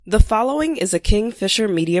The following is a Kingfisher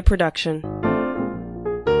Media production.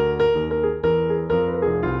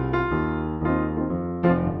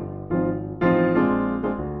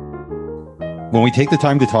 When we take the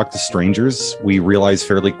time to talk to strangers, we realize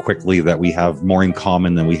fairly quickly that we have more in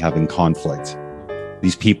common than we have in conflict.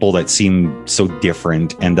 These people that seem so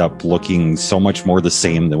different end up looking so much more the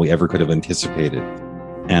same than we ever could have anticipated.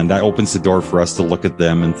 And that opens the door for us to look at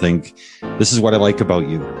them and think, this is what I like about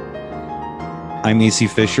you. I'm AC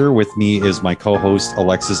Fisher. With me is my co-host,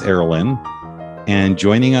 Alexis Erlin. And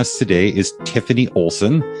joining us today is Tiffany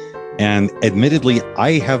Olson. And admittedly,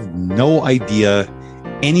 I have no idea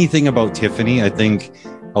anything about Tiffany. I think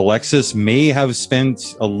Alexis may have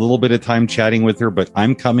spent a little bit of time chatting with her, but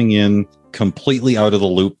I'm coming in completely out of the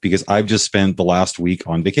loop because I've just spent the last week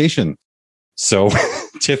on vacation. So,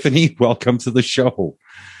 Tiffany, welcome to the show.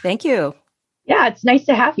 Thank you. Yeah, it's nice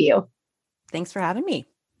to have you. Thanks for having me.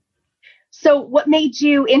 So what made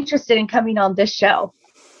you interested in coming on this show?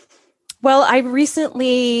 Well, I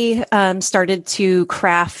recently started to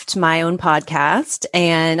craft my own podcast,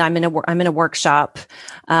 and I'm in a workshop,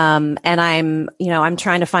 and I'm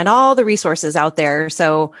trying to find all the resources out there.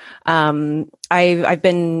 So I've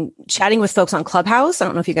been chatting with folks on Clubhouse. I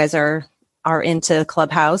don't know if you guys are into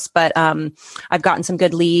Clubhouse, but I've gotten some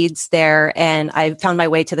good leads there, and I found my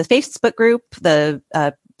way to the Facebook group, the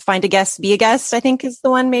Find a Guest, Be a Guest, I think is the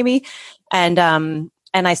one maybe. And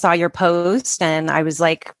I saw your post, and I was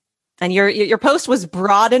like, and your post was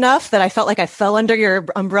broad enough that I felt like I fell under your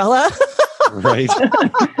umbrella. Right.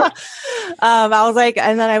 I was like,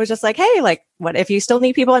 and then I was just like, hey, like, what if you still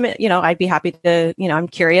need people? I'd be happy to, I'm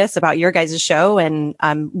curious about your guys' show, and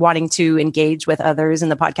I'm wanting to engage with others in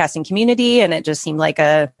the podcasting community. And it just seemed like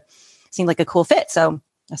a cool fit. So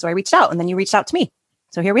that's why I reached out, and then you reached out to me.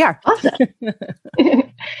 So here we are. Awesome.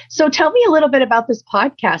 So tell me a little bit about this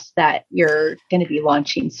podcast that you're going to be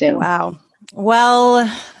launching soon. Wow.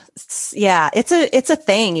 Well, yeah, it's a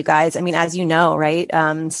thing, you guys. I mean, as you know, right?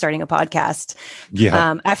 Starting a podcast.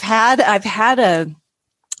 Yeah. I've had a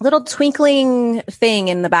little twinkling thing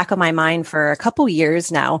in the back of my mind for a couple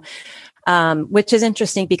years now, which is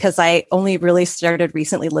interesting because I only really started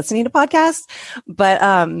recently listening to podcasts, but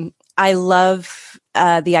I love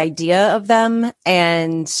the idea of them,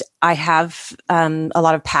 and I have a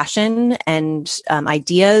lot of passion and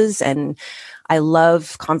ideas, and I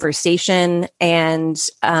love conversation. And so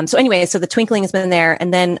the twinkling has been there.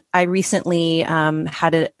 And then I recently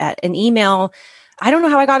had an email. I don't know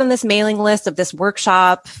how I got on this mailing list of this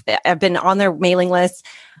workshop. I've been on their mailing list.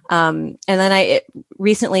 And then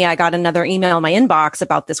recently I got another email in my inbox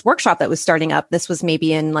about this workshop that was starting up. This was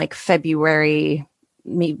maybe in like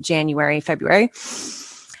January, February.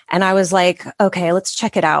 And I was like, okay, let's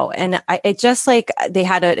check it out. And they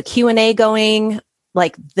had a Q&A going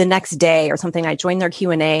like the next day or something. I joined their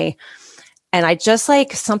Q&A, and I just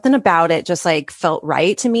like something about it just like felt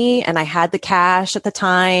right to me. And I had the cash at the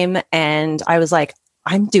time, and I was like,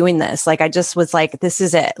 I'm doing this. Like, I just was like, this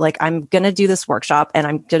is it. Like, I'm going to do this workshop, and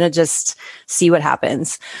I'm going to just see what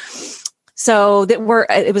happens. So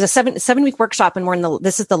it was a seven week workshop, and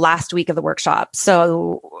this is the last week of the workshop.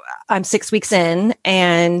 So I'm 6 weeks in,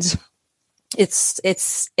 and it's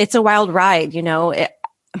a wild ride,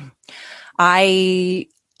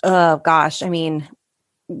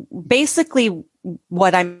 basically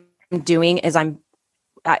what I'm doing is I'm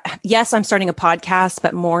starting a podcast,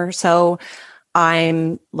 but more so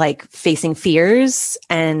I'm like facing fears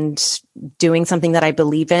and doing something that I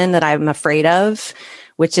believe in, that I'm afraid of,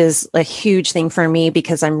 which is a huge thing for me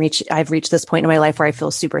because I've reached this point in my life where I feel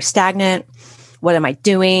super stagnant. What am I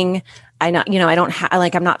doing? I'm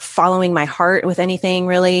not following my heart with anything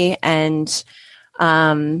really. And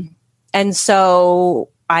so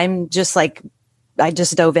I'm just like, I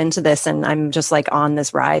just dove into this, and I'm just like on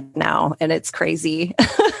this ride now, and it's crazy.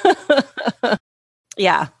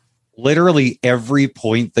 Yeah. Literally every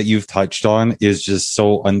point that you've touched on is just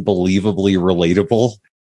so unbelievably relatable.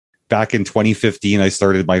 Back in 2015, I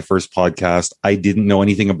started my first podcast. I didn't know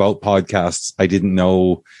anything about podcasts. I didn't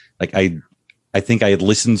know, like, I think I had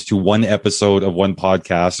listened to one episode of one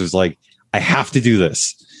podcast. It was like, I have to do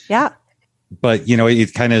this. Yeah. But,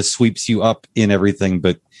 it kind of sweeps you up in everything.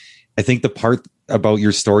 But I think the part about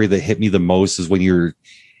your story that hit me the most is when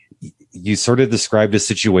you sort of described a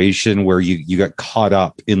situation where you got caught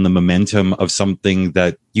up in the momentum of something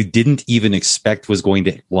that you didn't even expect was going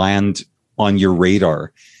to land on your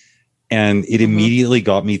radar. And it immediately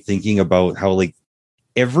got me thinking about how, like,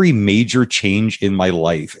 every major change in my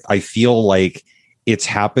life, I feel like it's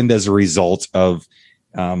happened as a result of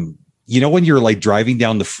when you're like driving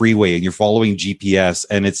down the freeway and you're following GPS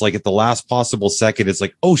and it's like at the last possible second, it's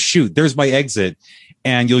like, oh shoot, there's my exit.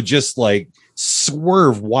 And you'll just like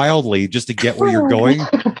swerve wildly just to get where you're going.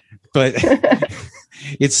 But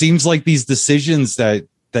it seems like these decisions that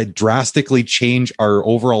drastically change our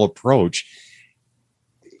overall approach,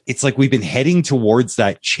 it's like we've been heading towards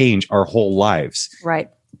that change our whole lives. Right.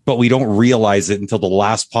 But we don't realize it until the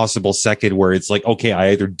last possible second where it's like, okay, I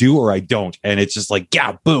either do or I don't. And it's just like,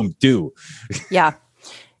 yeah, boom, do. Yeah.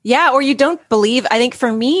 Yeah. Or you don't believe. I think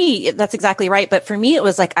for me, that's exactly right. But for me, it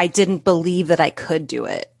was like, I didn't believe that I could do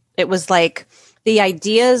it. It was like the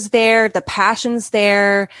ideas there, the passions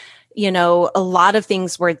there, a lot of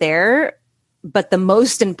things were there. But the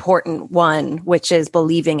most important one, which is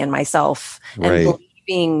believing in myself and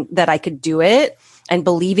believing that I could do it, and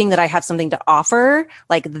believing that I have something to offer,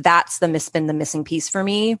 like that's been the missing piece for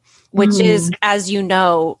me, which is, as you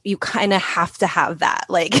know, you kind of have to have that,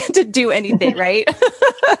 like to do anything, right?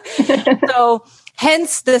 So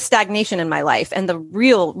hence the stagnation in my life, and the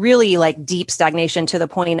really like deep stagnation to the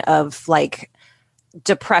point of like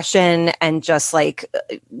depression and just like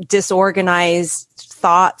disorganized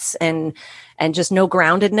thoughts and just no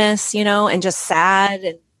groundedness, and just sad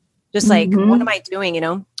and just like, what am I doing,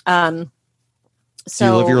 So do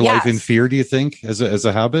you live your life in fear, do you think, as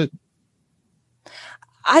a habit?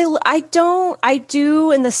 I don't. I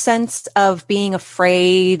do, in the sense of being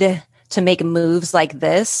afraid to make moves like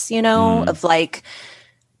this, of like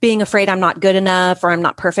being afraid I'm not good enough or I'm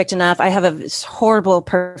not perfect enough. I have a horrible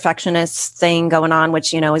perfectionist thing going on,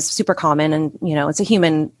 which, is super common, and, it's a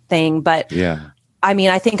human thing. But yeah. I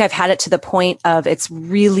mean, I think I've had it to the point of it's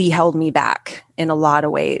really held me back in a lot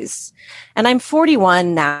of ways. And I'm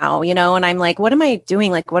 41 now, and I'm like, what am I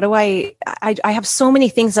doing? Like, what do I have so many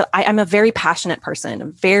things that I'm a very passionate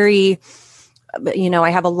person, I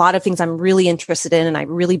have a lot of things I'm really interested in and I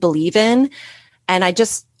really believe in. And I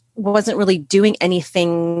just wasn't really doing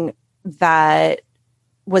anything that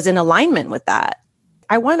was in alignment with that.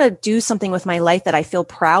 I want to do something with my life that I feel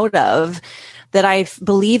proud of, that I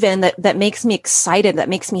believe in, that makes me excited, that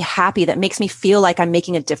makes me happy, that makes me feel like I'm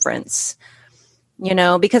making a difference,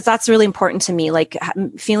 because that's really important to me. Like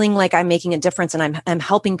feeling like I'm making a difference and I'm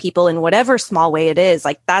helping people in whatever small way it is.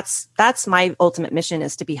 Like that's my ultimate mission,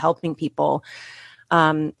 is to be helping people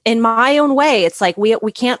in my own way. It's like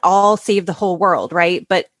we can't all save the whole world, right?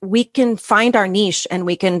 But we can find our niche, and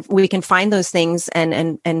we can find those things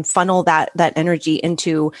and funnel that energy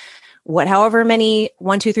into however many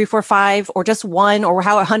 1, 2, 3, 4, 5, or just one, or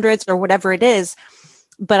how hundreds, or whatever it is.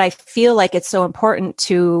 But I feel like it's so important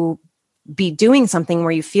to be doing something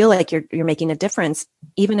where you feel like you're making a difference,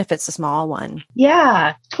 even if it's a small one.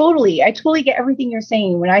 Yeah, totally. I totally get everything you're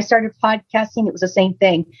saying. When I started podcasting, it was the same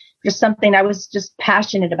thing. Just something I was just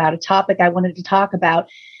passionate about, a topic I wanted to talk about.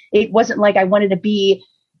 It wasn't like I wanted to be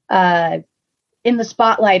in the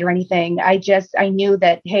spotlight or anything. I knew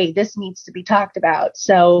that, hey, this needs to be talked about.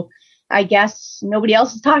 So I guess nobody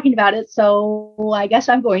else is talking about it, so I guess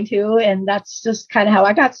I'm going to. And that's just kind of how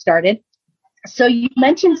I got started. So you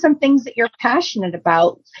mentioned some things that you're passionate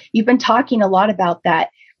about. You've been talking a lot about that.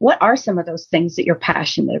 What are some of those things that you're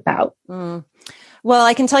passionate about? Well,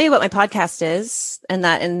 I can tell you what my podcast is, and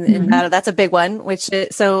that's a big one.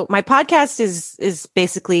 So my podcast is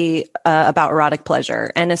basically about erotic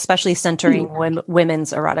pleasure, and especially centering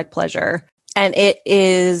women's erotic pleasure. And it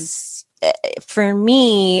is, for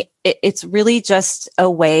me, it's really just a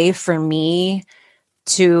way for me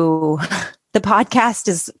to, the podcast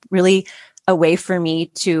is really a way for me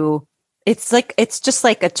to, it's just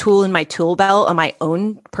like a tool in my tool belt on my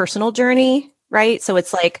own personal journey, right? So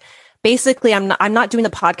it's like, basically I'm not doing the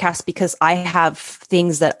podcast because I have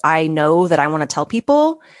things that I know that I want to tell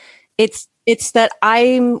people. It's that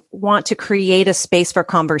I want to create a space for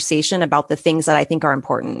conversation about the things that I think are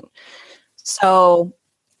important. So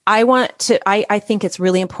I think it's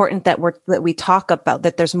really important that we talk about,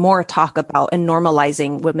 that there's more talk about and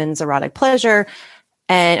normalizing women's erotic pleasure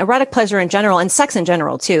and erotic pleasure in general, and sex in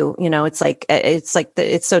general too. We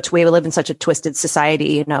live in such a twisted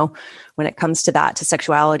society, when it comes to that, to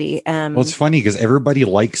sexuality. Well, it's funny because everybody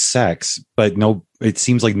likes sex, but it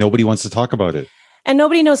seems like nobody wants to talk about it. And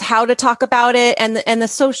nobody knows how to talk about it. And the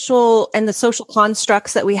social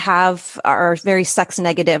constructs that we have are very sex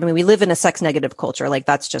negative. I mean, we live in a sex negative culture. Like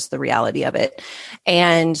that's just the reality of it.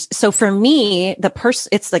 And so for me,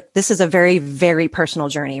 it's like, this is a very, very personal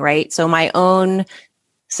journey, right? So my own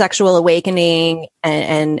sexual awakening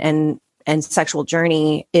and sexual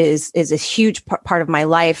journey is a huge part of my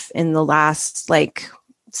life in the last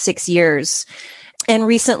 6 years. And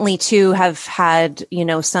recently too, have had,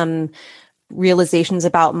 some realizations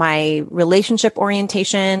about my relationship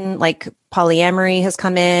orientation, like polyamory has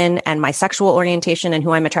come in, and my sexual orientation and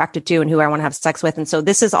who I'm attracted to and who I want to have sex with. And so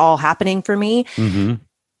this is all happening for me. Mm-hmm.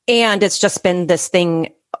 And it's just been this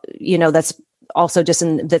thing, that's also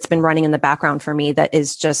that's been running in the background for me. That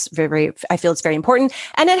is just very, I feel it's very important.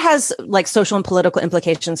 And it has like social and political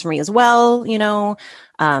implications for me as well.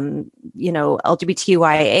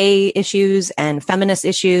 LGBTQIA issues and feminist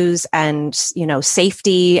issues and,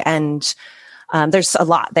 safety and, there's a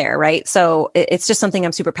lot there. Right. So it's just something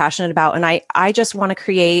I'm super passionate about. And I just want to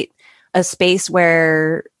create a space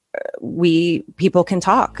where people can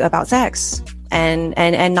talk about sex and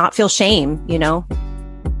not feel shame,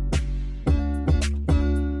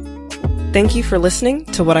 Thank you for listening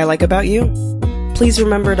to What I Like About You. Please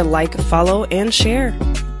remember to like, follow, and share.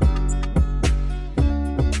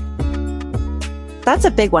 That's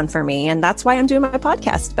a big one for me. And that's why I'm doing my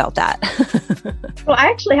podcast about that. Well, I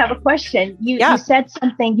actually have a question. You said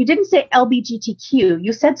something, you didn't say LGBTQ,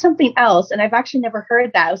 you said something else, and I've actually never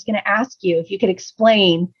heard that. I was going to ask you if you could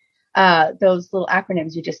explain those little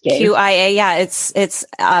acronyms you just gave. QIA, yeah, it's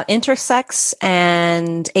intersex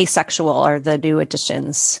and asexual are the new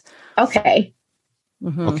additions. Okay.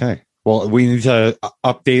 Mm-hmm. Okay. Well, we need to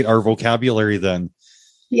update our vocabulary then.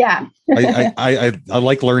 Yeah. I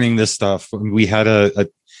like learning this stuff. We had a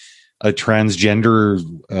transgender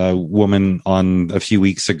woman on a few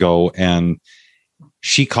weeks ago, and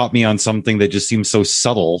she caught me on something that just seemed so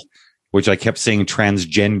subtle, which I kept saying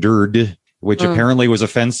transgendered, which apparently was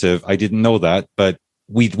offensive. I didn't know that, but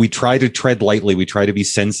we try to tread lightly. We try to be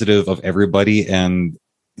sensitive of everybody, and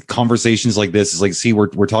conversations like this is like, see, we're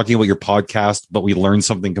talking about your podcast, but we learned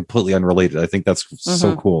something completely unrelated. I think that's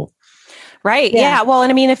so cool. Right. Yeah. Well,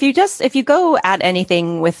 and I mean, if you go at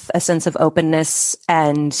anything with a sense of openness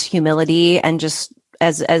and humility and just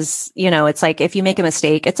as it's like, if you make a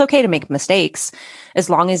mistake, it's okay to make mistakes as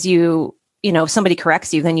long as if somebody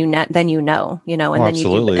corrects you, then then you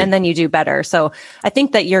do better. So I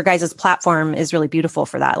think that your guys' platform is really beautiful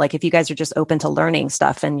for that. Like if you guys are just open to learning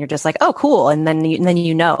stuff and you're just like, oh, cool. And then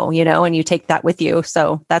and you take that with you.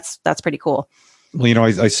 So that's pretty cool. Well,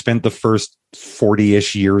 I spent the first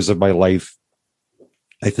 40-ish years of my life,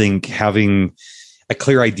 I think, having a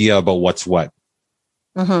clear idea about what's what.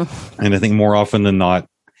 Mm-hmm. And I think more often than not,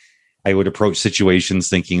 I would approach situations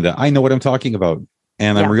thinking that I know what I'm talking about.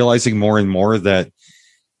 And I'm realizing more and more that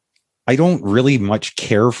I don't really much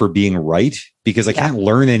care for being right, because I can't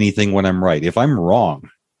learn anything when I'm right. If I'm wrong,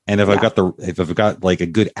 and if I've got like a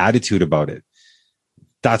good attitude about it,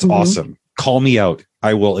 that's awesome. Call me out.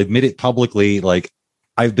 I will admit it publicly. Like,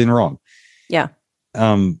 I've been wrong. Yeah.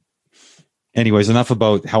 Anyways, enough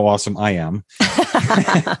about how awesome I am.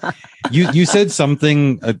 You said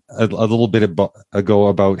something a little bit ago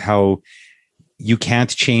about how you can't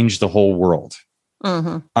change the whole world.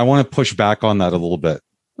 Mm-hmm. I want to push back on that a little bit.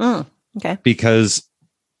 Okay. Because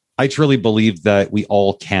I truly believe that we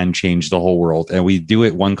all can change the whole world, and we do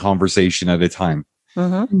it one conversation at a time.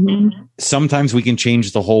 Mm-hmm. Sometimes we can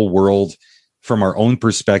change the whole world from our own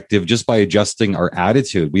perspective just by adjusting our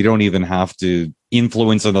attitude. We don't even have to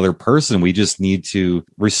influence another person. We just need to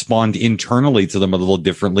respond internally to them a little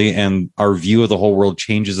differently, and our view of the whole world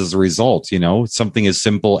changes as a result. Something as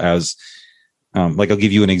simple as, like, I'll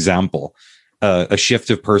give you an example. A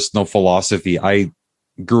shift of personal philosophy. I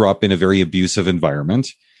grew up in a very abusive environment.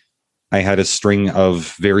 I had a string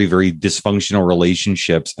of very, very dysfunctional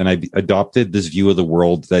relationships, and I adopted this view of the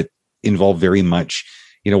world that involved very much,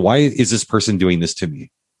 why is this person doing this to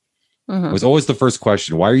me? Mm-hmm. It was always the first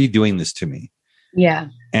question. Why are you doing this to me? Yeah.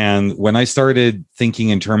 And when I started thinking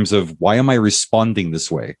in terms of why am I responding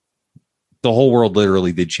this way, the whole world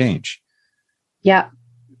literally did change. Yeah.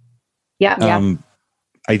 Yeah.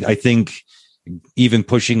 I think even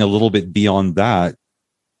pushing a little bit beyond that,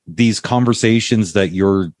 these conversations that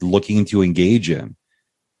you're looking to engage in,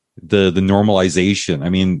 the normalization, I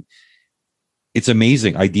mean, it's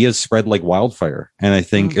amazing. Ideas spread like wildfire. And I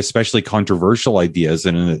think especially controversial ideas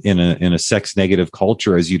in a sex negative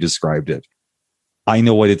culture, as you described it. I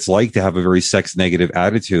know what it's like to have a very sex negative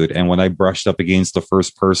attitude. And when I brushed up against the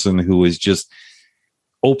first person who was just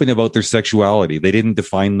open about their sexuality, they didn't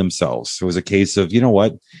define themselves. It was a case of, you know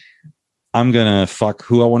what? I'm going to fuck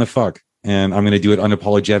who I want to fuck, and I'm going to do it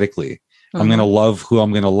unapologetically. I'm going to love who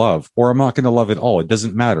I'm going to love, or I'm not going to love at all. It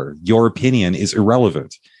doesn't matter. Your opinion is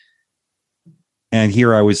irrelevant. And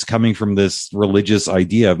here I was coming from this religious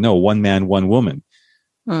idea of no, one man, one woman.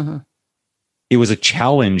 Mm-hmm. It was a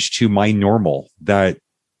challenge to my normal that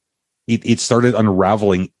it started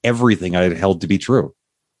unraveling everything I had held to be true.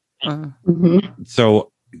 Mm-hmm.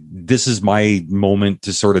 So this is my moment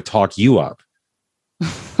to sort of talk you up.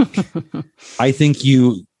 I think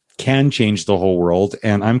you can change the whole world,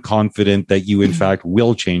 and I'm confident that you, in fact,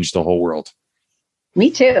 will change the whole world.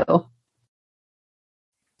 Me too.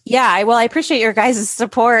 Yeah, well, I appreciate your guys'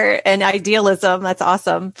 support and idealism. That's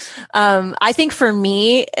awesome. I think for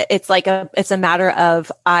me, it's a matter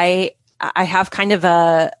of I have kind of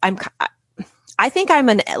I think I'm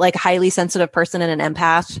an like highly sensitive person and an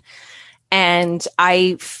empath, and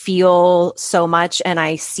I feel so much and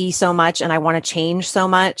I see so much and I want to change so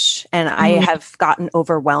much, and I have gotten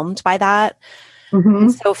overwhelmed by that. Mm-hmm.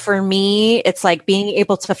 So for me, it's like being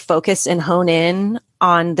able to focus and hone in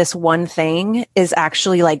on this one thing is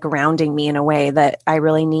actually like grounding me in a way that I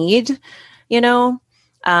really need,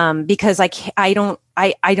 because I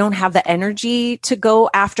don't have the energy to go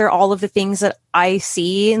after all of the things that I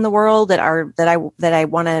see in the world that I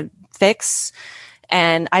want to fix.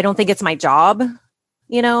 And I don't think it's my job,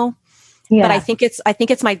 but I think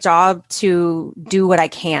it's my job to do what I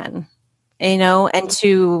can, and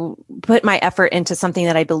to put my effort into something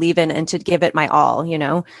that I believe in and to give it my all,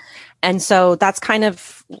 And so that's kind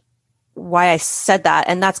of why I said that.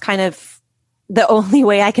 And that's kind of the only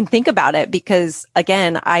way I can think about it, because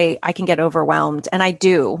again, I can get overwhelmed, and I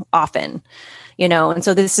do often, and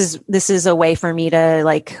so this is a way for me to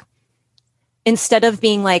like, instead of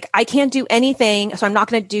being like, I can't do anything, so I'm not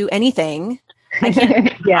going to do anything. I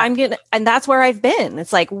can't, and that's where I've been.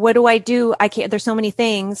 It's like, what do I do? I can't, there's so many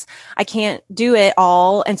things. I can't do it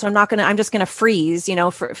all. And so I'm just going to freeze,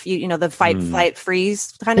 the fight, flight,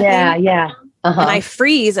 freeze kind of thing. Yeah. Uh-huh. And I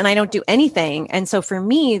freeze and I don't do anything. And so for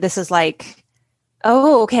me, this is like,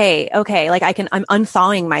 oh, okay. Like I'm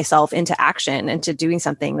unthawing myself into action, into doing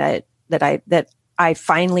something that I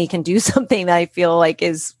finally can do something that I feel like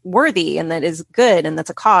is worthy and that is good. And that's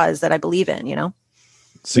a cause that I believe in,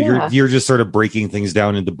 So you're just sort of breaking things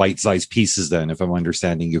down into bite-sized pieces then, if I'm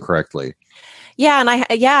understanding you correctly. Yeah. And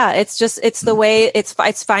it's the way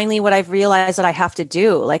it's finally what I've realized that I have to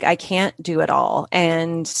do. Like I can't do it all.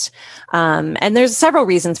 And there's several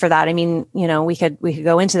reasons for that. I mean, we could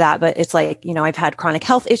go into that, but it's like, I've had chronic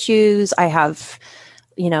health issues. I have,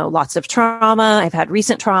 lots of trauma. I've had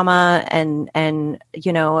recent trauma, and I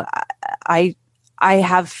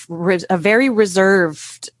have a very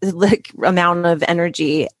reserved amount of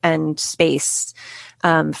energy and space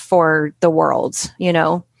for the world,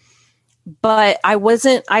 but I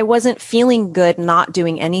wasn't feeling good not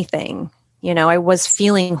doing anything. I was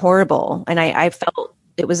feeling horrible, and I felt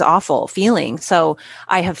it was awful feeling. So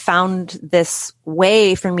I have found this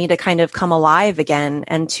way for me to kind of come alive again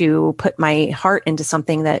and to put my heart into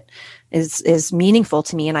something that is meaningful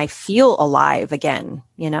to me, and I feel alive again,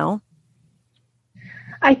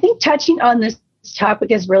 I think touching on this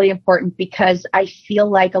topic is really important, because I feel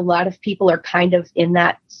like a lot of people are kind of in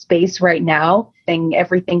that space right now.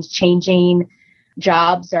 Everything's changing.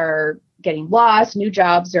 Jobs are getting lost. New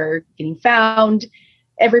jobs are getting found.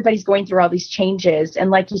 Everybody's going through all these changes.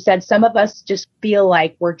 And like you said, some of us just feel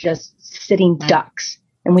like we're just sitting ducks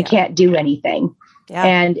and we can't do anything. Yeah.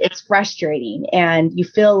 And it's frustrating, and you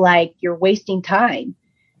feel like you're wasting time.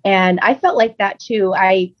 And I felt like that too.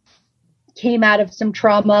 I came out of some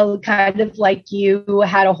trauma, kind of like you,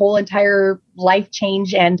 had a whole entire life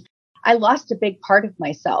change, and I lost a big part of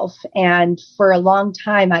myself. And for a long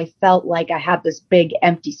time, I felt like I had this big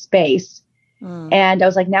empty space. And I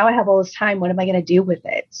was like, now I have all this time. What am I going to do with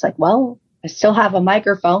it? It's like, well, I still have a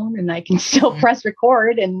microphone and I can still press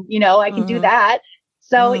record, and, I can do that.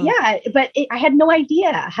 So but I had no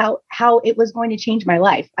idea how it was going to change my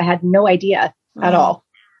life. I had no idea at all.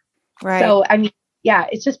 Right. So, I mean, yeah,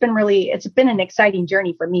 it's been an exciting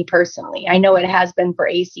journey for me personally. I know it has been for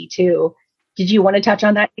AC too. Did you want to touch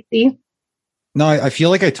on that, AC? No, I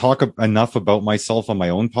feel like I talk enough about myself on my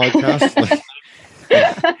own podcast.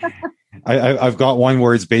 I've got one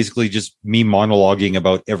where it's basically just me monologuing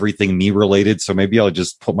about everything me related. So maybe I'll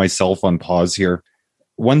just put myself on pause here.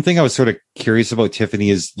 One thing I was sort of curious about,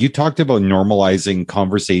 Tiffany, is you talked about normalizing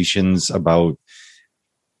conversations about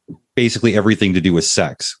basically everything to do with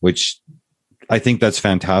sex, which I think that's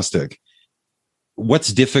fantastic.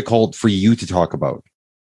 What's difficult for you to talk about?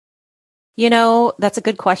 That's a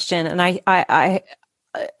good question. And I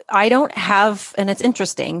don't have, and it's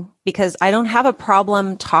interesting because I don't have a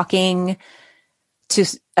problem talking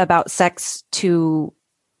about sex to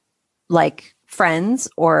like friends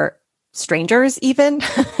or strangers even.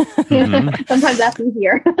 Mm-hmm. Sometimes that's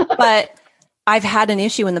easier. But I've had an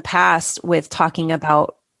issue in the past with talking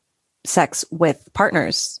about sex with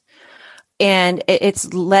partners. And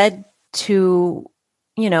it's led to,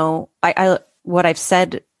 what I've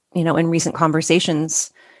said, in recent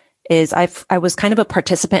conversations is I was kind of a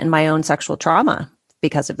participant in my own sexual trauma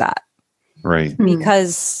because of that. Right.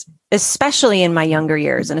 Because especially in my younger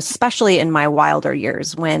years and especially in my wilder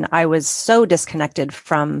years when I was so disconnected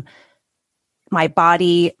from my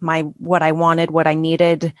body, what I wanted, what I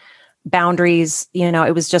needed, boundaries,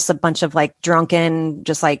 it was just a bunch of like drunken,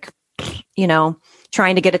 just like,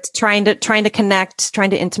 trying to connect, trying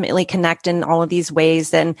to intimately connect in all of these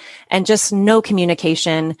ways and just no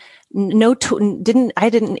communication, I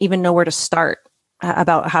didn't even know where to start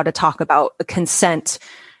about how to talk about consent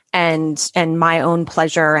and my own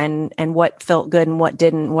pleasure and what felt good and what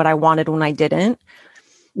didn't, what I wanted when I didn't.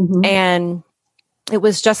 Mm-hmm. And it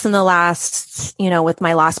was just in the last, with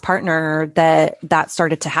my last partner that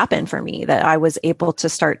started to happen for me, that I was able to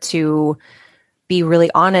start to be really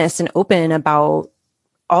honest and open about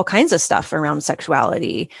all kinds of stuff around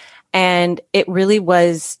sexuality. And it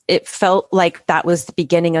felt like that was the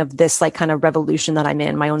beginning of this like kind of revolution that I'm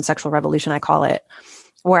in, my own sexual revolution, I call it,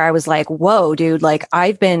 where I was like, whoa, dude, like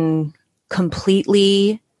I've been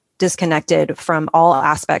completely disconnected from all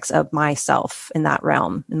aspects of myself in that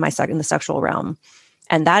realm, in the sexual realm.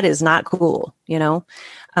 And that is not cool,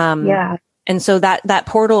 Yeah. And so that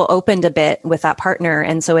portal opened a bit with that partner.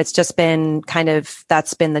 And so it's just been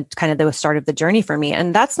that's been the start of the journey for me.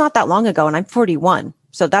 And that's not that long ago. And I'm 41.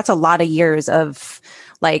 So that's a lot of years of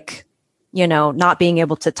like, not being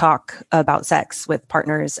able to talk about sex with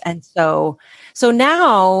partners. And so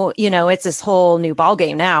now, it's this whole new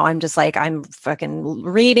ballgame now. I'm just like, I'm fucking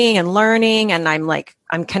reading and learning. And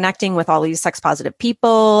I'm connecting with all these sex positive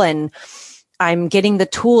people and I'm getting the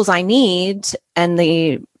tools I need and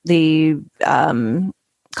the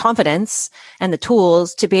confidence and the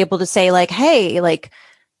tools to be able to say like, hey, like,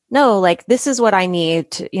 no, like this is what I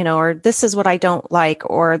need to, or this is what I don't like,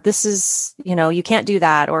 or this is, you can't do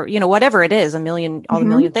that, or, whatever it is, all the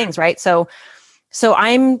million things. Right. So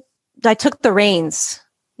I took the reins,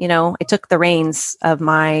 I took the reins of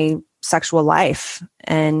my sexual life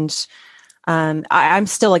and, I'm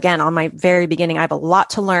still, again, on my very beginning. I have a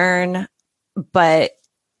lot to learn, but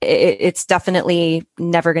it's definitely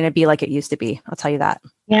never going to be like it used to be. I'll tell you that.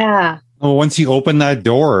 Yeah. Well, once you open that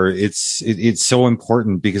door, it's so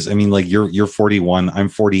important because I mean, like you're 41, I'm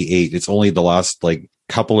 48. It's only the last like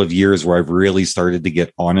couple of years where I've really started to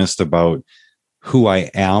get honest about who I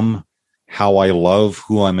am, how I love,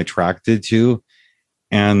 who I'm attracted to,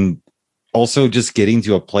 and also just getting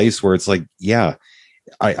to a place where it's like, yeah,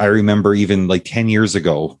 I remember even like 10 years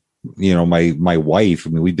ago, my wife, I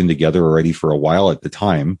mean, we've been together already for a while at the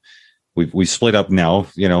time. We split up now,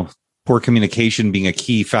 poor communication being a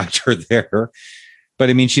key factor there. But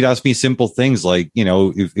I mean, she'd ask me simple things like,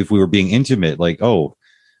 if we were being intimate, like, oh,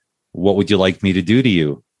 what would you like me to do to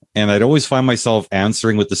you? And I'd always find myself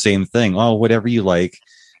answering with the same thing. Oh, whatever you like,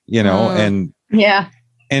 and yeah.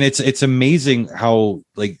 And it's amazing how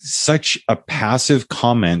like such a passive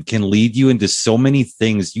comment can lead you into so many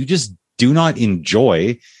things you just do not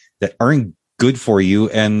enjoy that aren't good for you.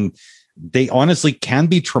 And they honestly can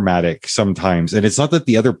be traumatic sometimes. And it's not that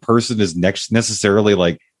the other person is necessarily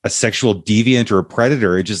like a sexual deviant or a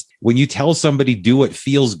predator. It just, when you tell somebody do what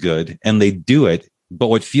feels good and they do it, but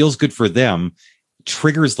what feels good for them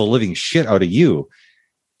triggers the living shit out of you.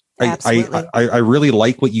 I really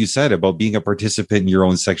like what you said about being a participant in your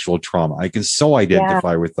own sexual trauma. I can so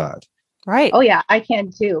identify with that. Right. Oh yeah, I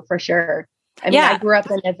can too, for sure. I mean, I grew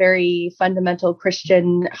up in a very fundamental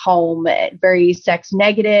Christian home, very sex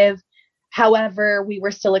negative. However, we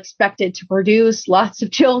were still expected to produce lots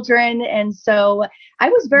of children. And so I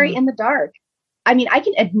was very in the dark. I mean, I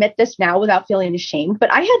can admit this now without feeling ashamed,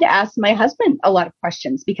 but I had to ask my husband a lot of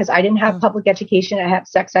questions because I didn't have public education. I have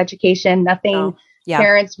sex education, nothing. Oh. Yeah.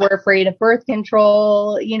 Parents were afraid of birth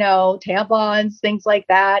control, tampons, things like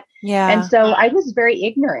that. Yeah. And so I was very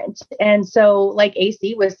ignorant. And so like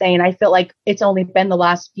AC was saying, I feel like it's only been the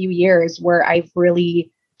last few years where I've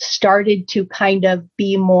really started to kind of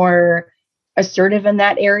be more assertive in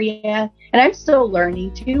that area. And I'm still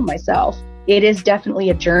learning too myself. It is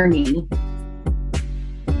definitely a journey.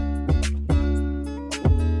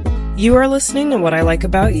 You are listening to What I Like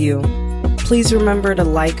About You. Please remember to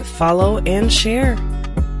like, follow, and share.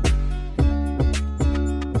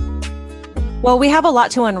 Well, we have a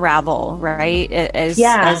lot to unravel, right? As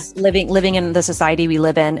living in the society we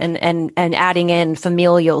live in, and adding in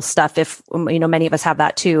familial stuff. If many of us have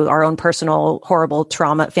that too, our own personal horrible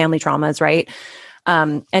trauma, family traumas, right?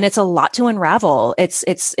 And it's a lot to unravel.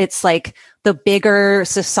 It's like the bigger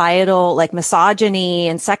societal, like misogyny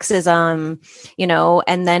and sexism,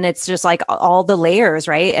 and then it's just like all the layers,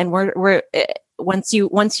 right? And we're once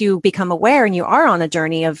you become aware and you are on a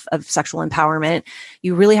journey of sexual empowerment,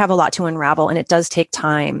 you really have a lot to unravel, and it does take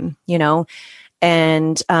time,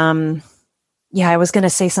 and yeah, I was going to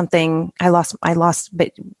say something. I lost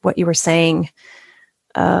but what you were saying.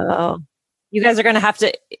 You guys are going to have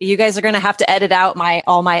to edit out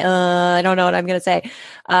all my, I don't know what I'm going to say.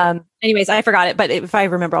 Anyways, I forgot it, but if I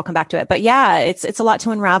remember, I'll come back to it. But yeah, it's a lot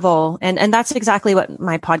to unravel. And that's exactly what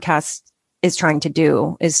my podcast is trying to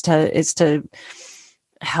do, is to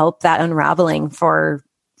help that unraveling for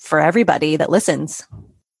everybody that listens.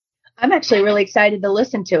 I'm actually really excited to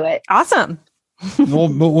listen to it. Awesome.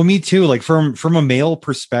 well, me too. Like from a male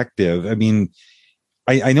perspective, I mean,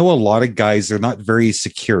 I know a lot of guys, they're not very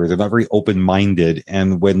secure. They're not very open-minded.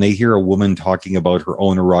 And when they hear a woman talking about her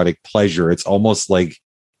own erotic pleasure, it's almost like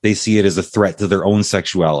they see it as a threat to their own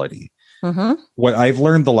sexuality. Mm-hmm. What I've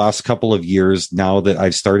learned the last couple of years, now that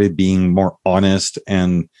I've started being more honest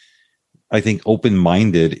and I think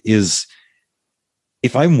open-minded, is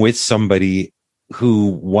if I'm with somebody who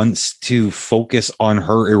wants to focus on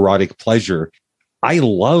her erotic pleasure, I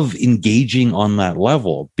love engaging on that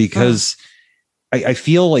level, because I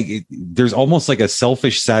feel like there's almost like a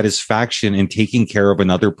selfish satisfaction in taking care of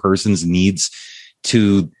another person's needs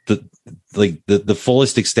to the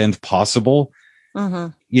fullest extent possible. Mm-hmm.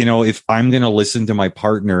 You know, if I'm going to listen to my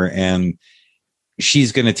partner and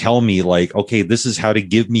she's going to tell me like, okay, this is how to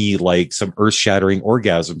give me like some earth shattering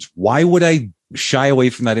orgasms, why would I shy away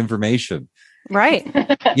from that information? Right.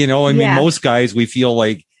 You know, I mean, Yeah. most guys, we feel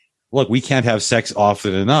like, look, we can't have sex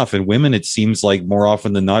often enough. And women, it seems like more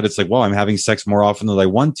often than not, it's like, well, I'm having sex more often than I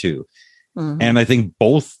want to. Mm-hmm. And I think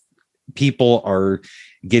both people are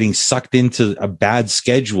getting sucked into a bad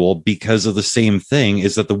schedule because of the same thing,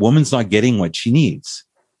 is that the woman's not getting what she needs.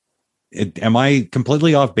 Am I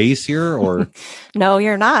completely off base here, or? No,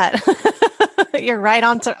 you're not. You're right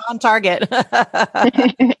on target.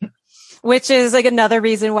 Which is like another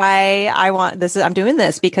reason why I'm doing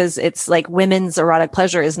this, because it's like women's erotic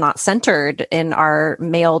pleasure is not centered in our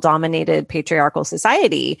male dominated patriarchal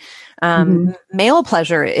society. Male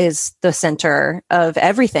pleasure is the center of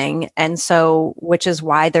everything. And so, which is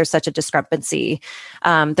why there's such a discrepancy.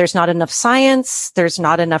 There's not enough science. There's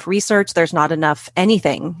not enough research. There's not enough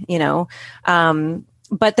anything, you know.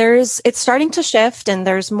 But it's starting to shift, and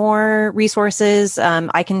there's more resources.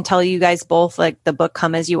 I can tell you guys both, like the book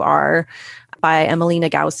Come As You Are by Emily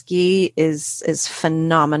Nagoski is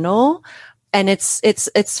phenomenal. And it's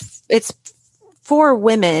for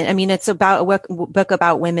women. I mean, it's about a book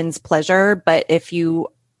about women's pleasure, but if you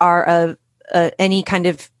are any kind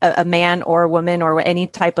of a man or a woman or any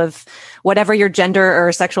type of whatever your gender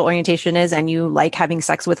or sexual orientation is, and you like having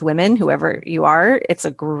sex with women, whoever you are, it's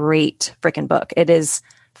a great freaking book. It is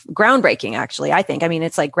groundbreaking, actually, I think. I mean,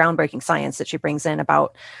 it's like groundbreaking science that she brings in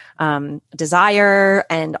about desire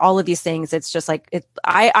and all of these things. It's just like,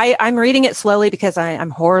 I'm reading it slowly because I'm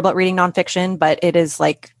horrible at reading nonfiction, but it is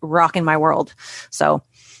like rocking my world. So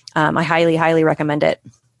I highly, highly recommend it.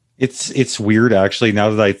 It's weird, actually,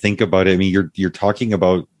 now that I think about it. I mean, you're talking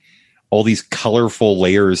about all these colorful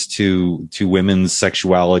layers to women's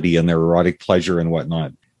sexuality and their erotic pleasure and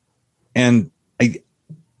whatnot. And I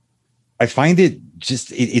find it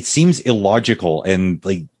just, it seems illogical and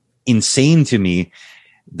like insane to me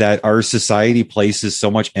that our society places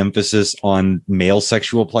so much emphasis on male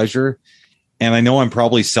sexual pleasure. And I know I'm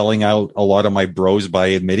probably selling out a lot of my bros by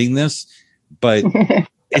admitting this, but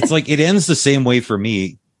it's like, it ends the same way for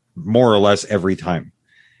me, more or less every time.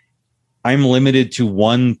 I'm limited to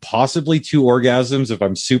 1, possibly 2 orgasms if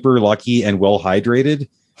I'm super lucky and well hydrated.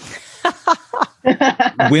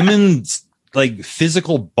 Women's like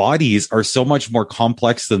physical bodies are so much more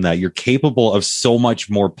complex than that. You're capable of so much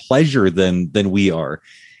more pleasure than we are.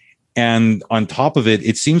 And on top of it,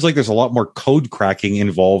 it seems like there's a lot more code cracking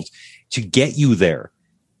involved to get you there.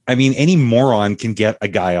 I mean, any moron can get a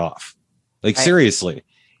guy off. Like, right. Seriously.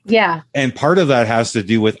 Yeah. And part of that has to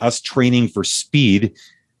do with us training for speed,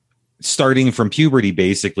 starting from puberty,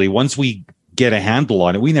 basically. Once we get a handle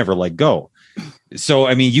on it, we never let go. So,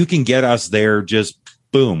 I mean, you can get us there, just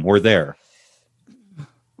boom, we're there.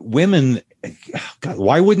 Women, God,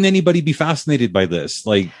 why wouldn't anybody be fascinated by this?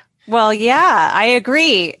 Like, well, yeah, I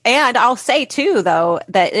agree. And I'll say too, though,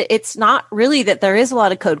 that it's not really that there is a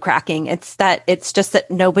lot of code cracking. It's just that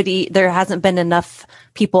there hasn't been enough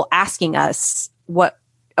people asking us what,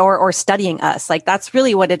 or studying us. Like, that's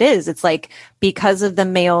really what it is. It's like, because of the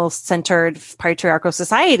male centered patriarchal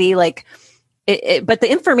society, like but the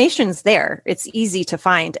information's there. It's easy to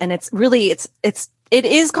find. And it's really, it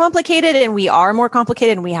is complicated, and we are more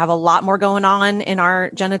complicated, and we have a lot more going on in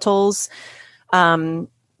our genitals. A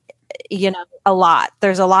lot.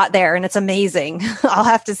 There's a lot there, and it's amazing. I'll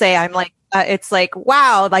have to say, I'm like, it's like,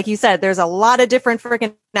 wow, like you said, there's a lot of different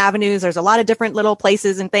freaking avenues. There's a lot of different little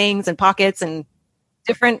places and things and pockets and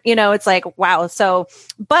different, it's like, wow. So,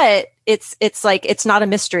 but it's like, it's not a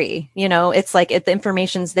mystery, it's like the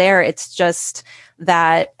information's there. It's just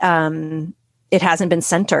that, it hasn't been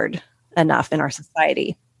centered enough in our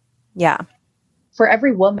society. Yeah. For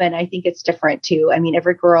every woman, I think it's different too. I mean,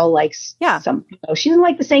 every girl likes some, she doesn't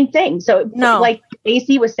like the same thing. So like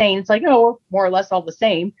AC was saying, it's like, we're more or less all the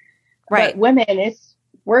same. Right. But women,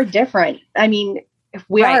 we're different. I mean, if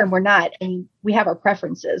we are and we're not, and we have our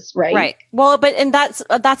preferences, right? Right. Well, and that's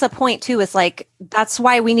a point too. Is like, that's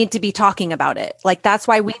why we need to be talking about it. Like, that's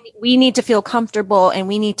why we need to feel comfortable, and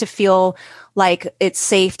we need to feel like it's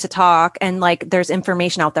safe to talk, and like there's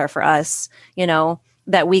information out there for us,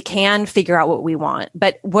 that we can figure out what we want.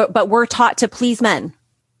 But we're taught to please men,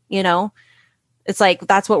 It's like,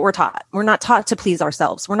 that's what we're taught. We're not taught to please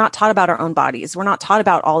ourselves. We're not taught about our own bodies. We're not taught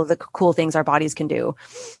about all of the cool things our bodies can do.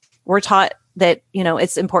 We're taught that,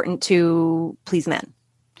 it's important to please men,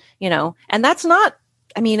 and that's not,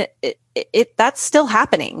 I mean, that's still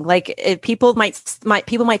happening. Like, people might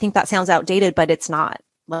think that sounds outdated, but it's not.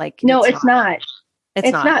 Like, no, it's not.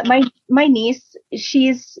 It's not. My niece, she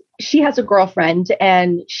has a girlfriend,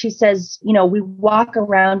 and she says, we walk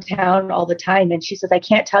around town all the time, and she says, I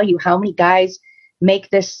can't tell you how many guys make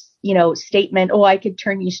this, statement, I could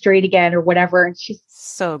turn you straight again or whatever. And she's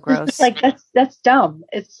so gross. Like, that's dumb.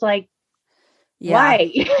 It's like,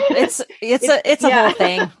 why? it's a whole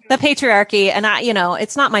thing. The patriarchy, and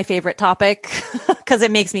it's not my favorite topic because it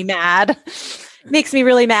makes me mad. Makes me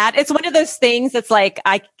really mad. It's one of those things that's like,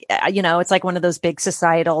 it's like one of those big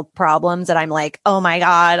societal problems that I'm like, oh my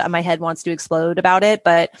God, my head wants to explode about it.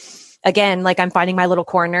 But again, like, I'm finding my little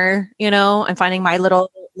corner, I'm finding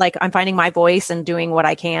I'm finding my voice and doing what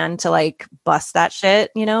I can to like bust that shit,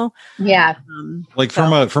 Yeah. Like,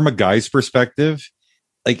 from a guy's perspective,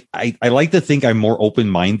 like, I like to think I'm more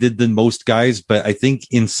open-minded than most guys, but I think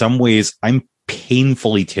in some ways I'm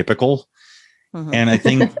painfully typical. Mm-hmm. And I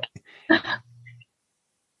think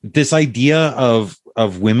this idea of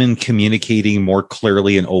women communicating more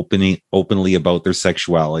clearly and openly about their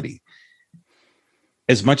sexuality,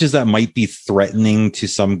 as much as that might be threatening to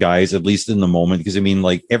some guys, at least in the moment, because I mean,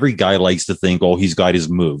 like, every guy likes to think, he's got his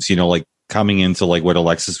moves, like coming into like what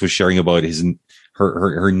Alexis was sharing about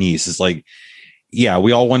her niece is like, yeah,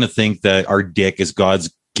 we all want to think that our dick is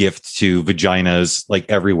God's gift to vaginas, like,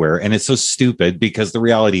 everywhere. And it's so stupid, because the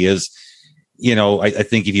reality is, I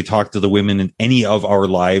think if you talk to the women in any of our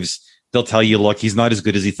lives, they'll tell you, look, he's not as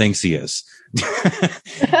good as he thinks he is.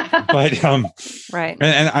 But right.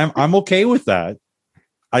 And I'm okay with that.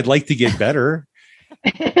 I'd like to get better,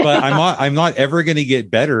 but I'm not ever going to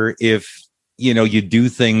get better if, you do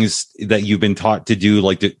things that you've been taught to do,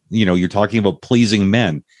 like, you're talking about pleasing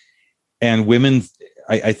men. And women,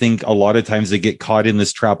 I think a lot of times they get caught in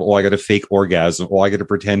this trap. I got a fake orgasm. I got to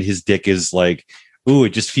pretend his dick is like, it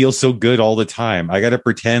just feels so good all the time. I got to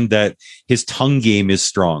pretend that his tongue game is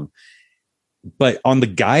strong. But on the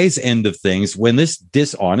guy's end of things, when this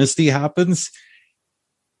dishonesty happens,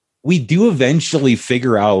 we do eventually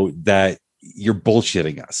figure out that you're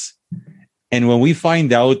bullshitting us. And when we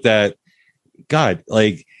find out that, God,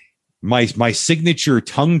 like, my signature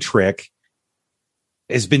tongue trick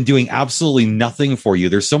has been doing absolutely nothing for you,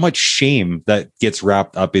 there's so much shame that gets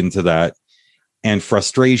wrapped up into that, and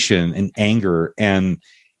frustration and anger, and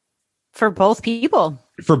for both people,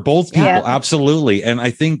 yeah. Absolutely. And I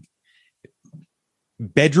think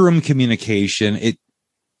bedroom communication, it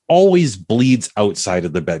always bleeds outside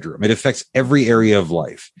of the bedroom. It affects every area of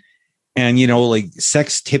life. And, like,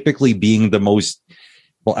 sex typically being the most,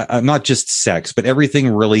 not just sex, but everything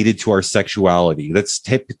related to our sexuality. That's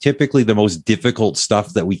typically the most difficult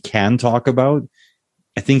stuff that we can talk about.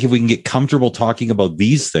 I think if we can get comfortable talking about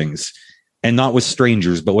these things, and not with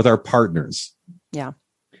strangers, but with our partners. Yeah.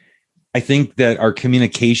 I think that our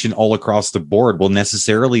communication all across the board will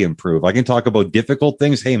necessarily improve. I can talk about difficult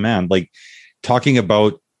things. Hey, man, like, talking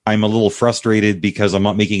about, I'm a little frustrated because I'm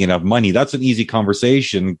not making enough money. That's an easy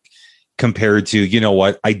conversation compared to,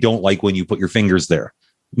 what, I don't like when you put your fingers there.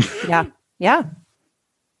 Yeah. Yeah.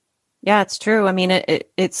 Yeah, it's true. I mean,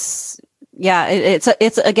 it's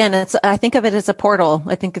I think of it as a portal.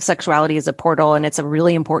 I think of sexuality as a portal, and it's a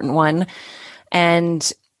really important one.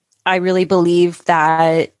 And I really believe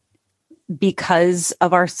that because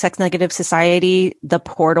of our sex negative society, the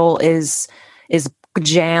portal is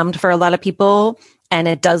jammed for a lot of people, and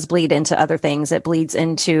it does bleed into other things. It bleeds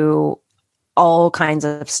into all kinds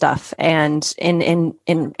of stuff, and in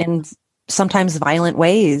sometimes violent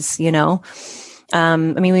ways, I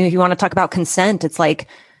mean, if you want to talk about consent, it's like,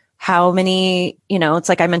 how many, it's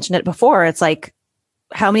like I mentioned it before. It's like,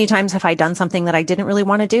 how many times have I done something that I didn't really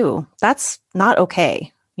want to do? That's not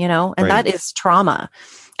okay. and that is trauma.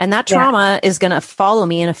 And that trauma is going to follow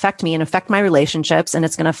me and affect my relationships. And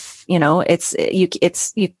it's going to,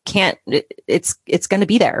 it's going to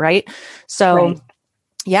be there. Right. So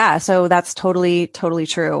so that's totally, totally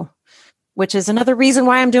true, which is another reason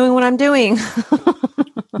why I'm doing what I'm doing.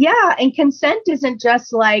 Yeah. And consent isn't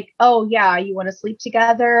just like, oh yeah, you want to sleep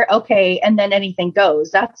together. Okay. And then anything goes.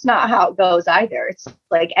 That's not how it goes either. It's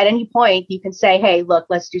like at any point you can say, hey, look,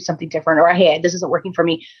 let's do something different. Or, hey, this isn't working for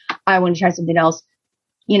me. I want to try something else.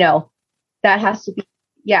 That has to be,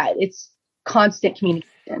 it's constant communication.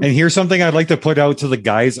 And here's something I'd like to put out to the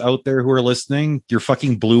guys out there who are listening. Your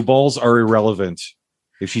fucking blue balls are irrelevant.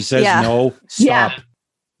 If she says no, stop.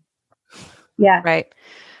 Yeah. Right.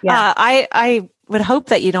 Yeah. I would hope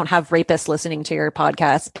that you don't have rapists listening to your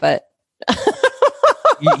podcast, but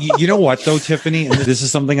you know what though, Tiffany, and this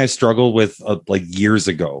is something I struggled with like years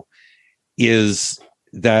ago, is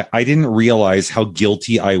that I didn't realize how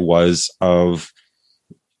guilty I was of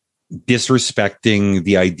disrespecting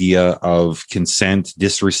the idea of consent,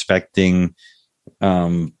 disrespecting,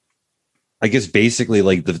 I guess basically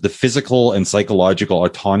like the physical and psychological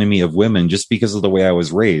autonomy of women just because of the way I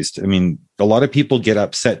was raised. I mean, a lot of people get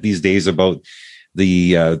upset these days about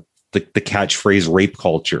the catchphrase rape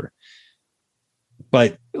culture.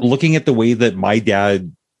 But looking at the way that my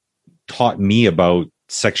dad taught me about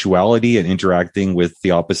sexuality and interacting with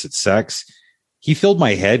the opposite sex, he filled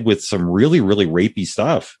my head with some really, really rapey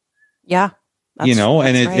stuff. Yeah.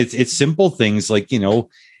 It's simple things like,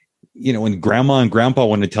 when grandma and grandpa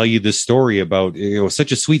want to tell you this story about,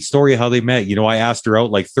 such a sweet story how they met. I asked her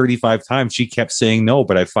out like 35 times. She kept saying no,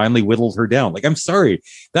 but I finally whittled her down. Like, I'm sorry.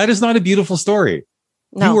 That is not a beautiful story.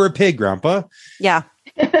 No. You were a pig, grandpa. Yeah.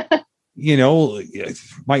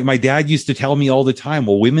 My dad used to tell me all the time,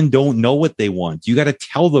 well, women don't know what they want. You got to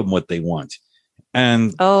tell them what they want.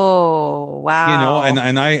 And oh, wow.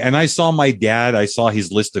 And I saw my dad, I saw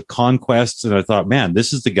his list of conquests, and I thought, man,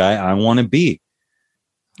 this is the guy I want to be.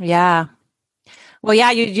 Yeah. Well,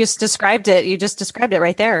 yeah, you just described it. You just described it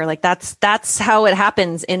right there. Like that's how it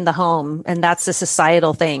happens in the home. And that's a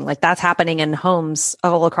societal thing. Like that's happening in homes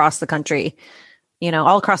all across the country,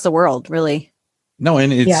 all across the world, really. No,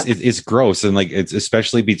 and it's gross. And like, it's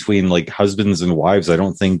especially between like husbands and wives. I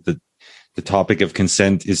don't think that the topic of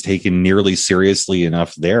consent is taken nearly seriously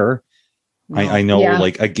enough there. No. I know,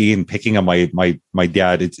 like, again, picking on my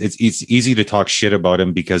dad, it's easy to talk shit about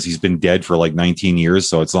him because he's been dead for like 19 years.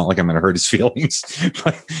 So it's not like I'm going to hurt his feelings.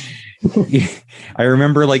 But I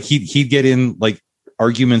remember like he'd get in like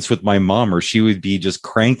arguments with my mom, or she would be just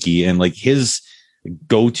cranky. And like his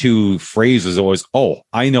go-to phrase was always, oh,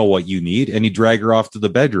 I know what you need. And he'd drag her off to the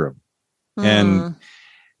bedroom. And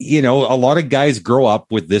a lot of guys grow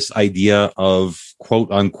up with this idea of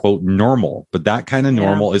quote unquote normal, but that kind of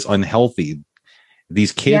normal is unhealthy.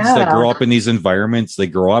 These kids that grow up in these environments, they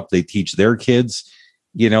grow up, they teach their kids,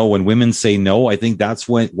 when women say no, I think that's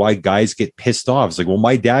why guys get pissed off. It's like, well,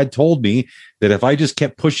 my dad told me that if I just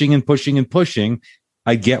kept pushing and pushing and pushing,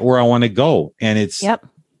 I'd get where I want to go. And it's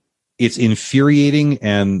infuriating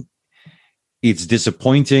and it's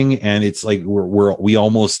disappointing. And it's like, we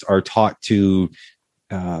almost are taught to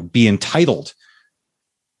be entitled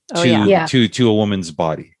to a woman's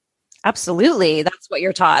body. Absolutely. That's what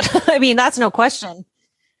you're taught. I mean, that's no question.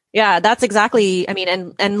 Yeah, that's exactly, I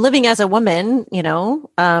mean, and living as a woman,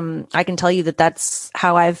 I can tell you that that's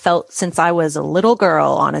how I've felt since I was a little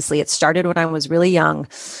girl. Honestly, it started when I was really young,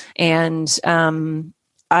 and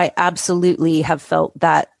I absolutely have felt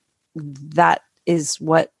that's the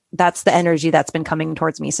energy that's been coming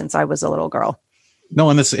towards me since I was a little girl. No,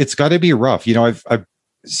 and it's got to be rough. I've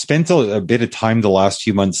spent a bit of time the last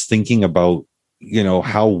few months thinking about,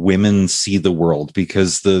 how women see the world,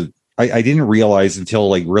 because I didn't realize until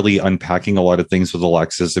like really unpacking a lot of things with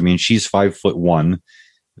Alexis. I mean, she's 5'1".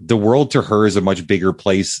 The world to her is a much bigger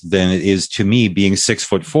place than it is to me being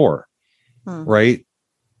 6'4". Right.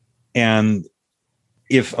 And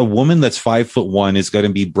if a woman that's 5'1" is going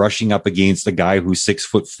to be brushing up against a guy who's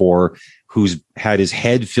 6'4", who's had his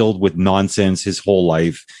head filled with nonsense his whole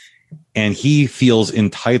life, and he feels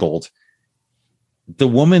entitled, the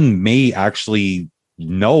woman may actually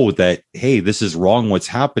know that, hey, this is wrong, what's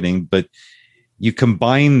happening. But you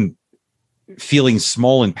combine feeling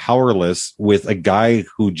small and powerless with a guy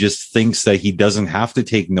who just thinks that he doesn't have to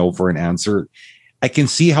take no for an answer. I can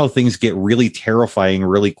see how things get really terrifying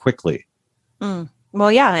really quickly.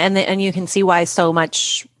 Well, yeah. And you can see why so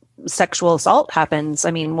much sexual assault happens.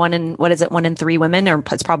 I mean, 1 in 3 women, or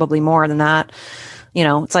it's probably more than that.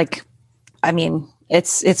 It's like, I mean,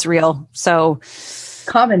 it's real. So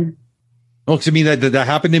common. Well, to me, that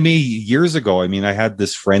happened to me years ago. I mean, I had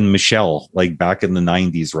this friend, Michelle, like back in the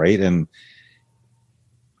 90s, right? And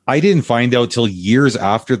I didn't find out till years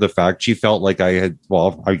after the fact. She felt like I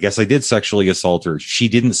guess I did sexually assault her. She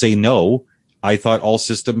didn't say no. I thought all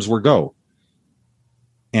systems were go.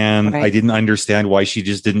 And I didn't understand why she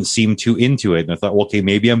just didn't seem too into it. And I thought, well, okay,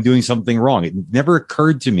 maybe I'm doing something wrong. It never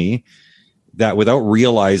occurred to me that without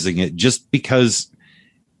realizing it, just because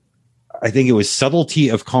I think it was subtlety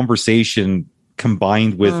of conversation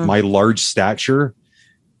combined with my large stature,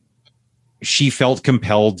 she felt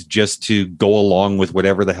compelled just to go along with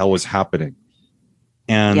whatever the hell was happening.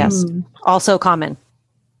 And yes, also common.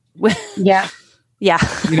 Yeah. Yeah.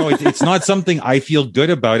 It's not something I feel good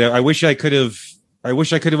about. I wish I could have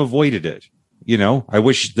avoided it. I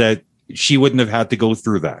wish that she wouldn't have had to go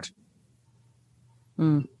through that.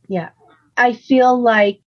 Yeah. I feel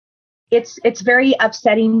like it's very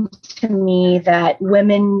upsetting to me that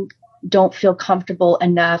women don't feel comfortable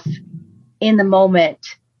enough in the moment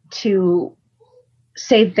to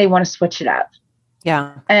say that they want to switch it up.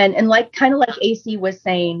 Yeah. And like, kind of like AC was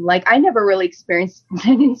saying, like, I never really experienced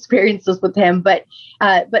this with him, but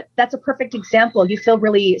that's a perfect example. You feel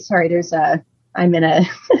really sorry. There's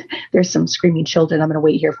some screaming children. I'm going to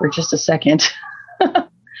wait here for just a second. But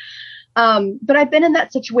I've been in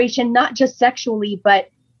that situation, not just sexually, but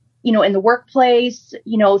in the workplace,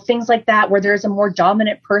 things like that, where there's a more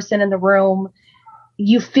dominant person in the room.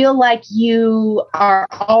 You feel like you are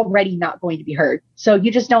already not going to be heard. So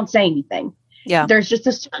you just don't say anything. Yeah. There's just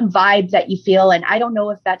a certain vibe that you feel. And I don't know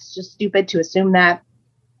if that's just stupid to assume that.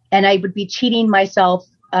 And I would be cheating myself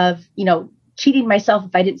if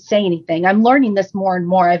I didn't say anything. I'm learning this more and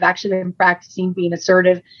more. I've actually been practicing being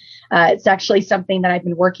assertive. It's actually something that I've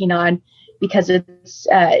been working on, because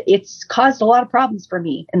it's caused a lot of problems for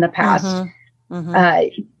me in the past.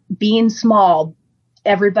 Being small,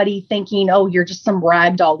 everybody thinking, oh, you're just some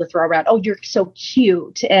rag doll to throw around. Oh, you're so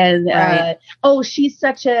cute. And, oh, she's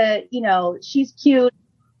such she's cute,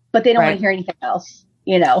 but they don't want to hear anything else,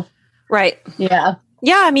 Right. Yeah.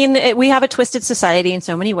 Yeah. I mean, we have a twisted society in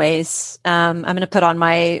so many ways. I'm going to put on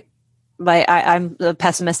I'm the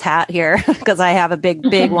pessimist hat here because I have a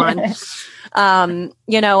big one. And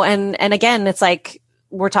again, it's like,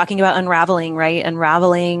 we're talking about unraveling, right?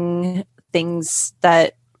 Unraveling things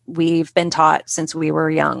that we've been taught since we were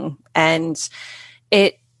young. And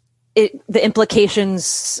the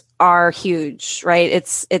implications are huge, right?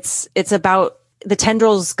 It's about, the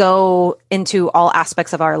tendrils go into all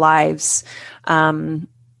aspects of our lives. When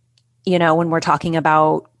we're talking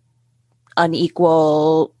about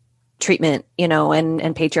unequal treatment,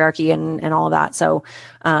 and patriarchy and all of that. So,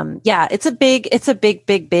 it's a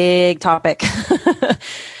big topic.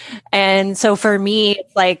 And so for me,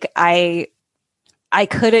 it's like, I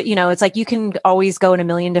could, it's like, you can always go in a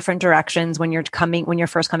million different directions when you're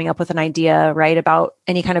first coming up with an idea, right, about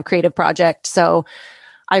any kind of creative project. So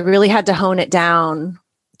I really had to hone it down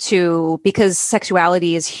because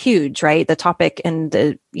sexuality is huge, right? The topic, and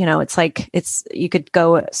it's like, you could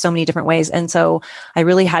go so many different ways. And so I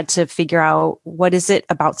really had to figure out, what is it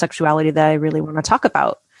about sexuality that I really want to talk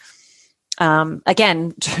about?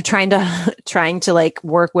 Again, trying to like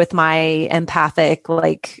work with my empathic,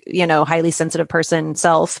 highly sensitive person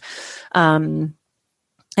self, and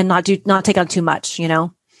not take on too much,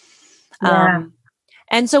 Yeah.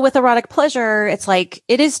 And so with erotic pleasure, it's like,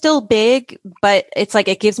 it is still big, but it's like,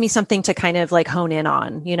 it gives me something to kind of like hone in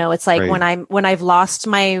on, it's like when I've lost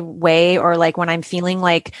my way, or like when I'm feeling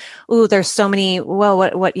like, ooh, there's so many, well,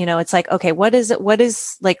 what, it's like, okay, what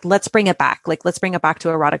is like, let's bring it back. Like, let's bring it back to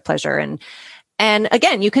erotic pleasure. And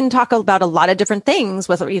again, you can talk about a lot of different things.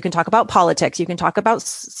 You can talk about politics, you can talk about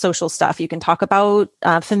social stuff, you can talk about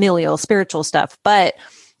familial, spiritual stuff. But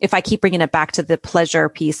if I keep bringing it back to the pleasure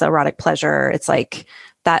piece, the erotic pleasure, it's like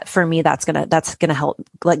that for me, that's gonna help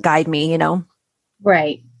like guide me,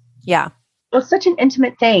 Right. Yeah. Well, it's such an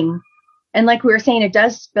intimate thing. And like we were saying, it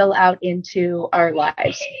does spill out into our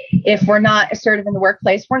lives. If we're not assertive in the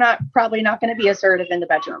workplace, we're probably not going to be assertive in the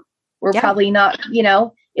bedroom. We're probably not,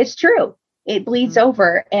 it's true. It bleeds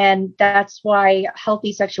over. And that's why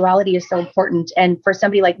healthy sexuality is so important. And for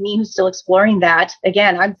somebody like me who's still exploring that,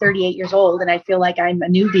 again, I'm 38 years old and I feel like I'm a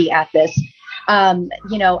newbie at this. I've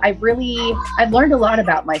learned a lot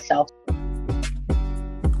about myself.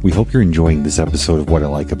 We hope you're enjoying this episode of What I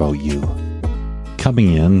Like About You.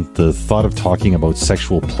 Coming in, the thought of talking about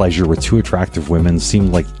sexual pleasure with two attractive women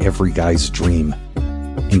seemed like every guy's dream.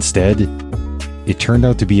 Instead, it turned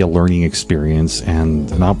out to be a learning experience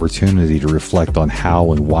and an opportunity to reflect on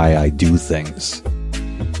how and why I do things.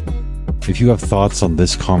 If you have thoughts on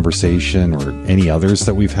this conversation or any others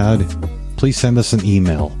that we've had, please send us an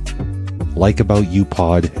email.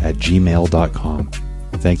 likeaboutyoupod@gmail.com.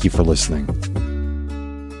 Thank you for listening.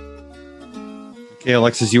 Okay,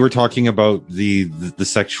 Alexis, you were talking about the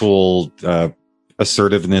sexual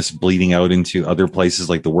assertiveness bleeding out into other places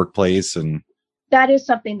like the workplace, and that is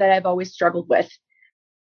something that I've always struggled with.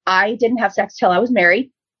 I didn't have sex till I was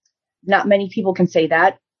married. Not many people can say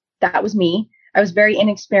that. That was me. I was very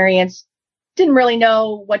inexperienced, didn't really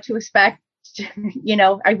know what to expect.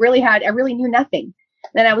 I really knew nothing.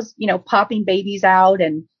 Then I was, popping babies out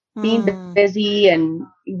and being busy and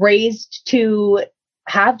raised to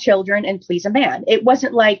have children and please a man. It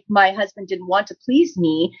wasn't like my husband didn't want to please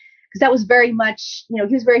me, because that was very much, he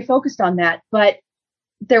was very focused on that, but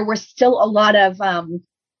there was still a lot of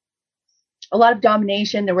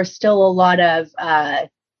domination. There was still a lot of,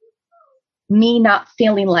 me not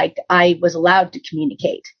feeling like I was allowed to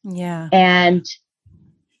communicate. Yeah. And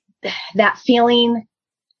that feeling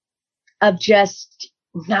of just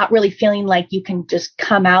not really feeling like you can just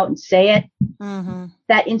come out and say it. Mm-hmm.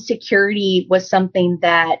 That insecurity was something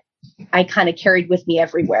that I kind of carried with me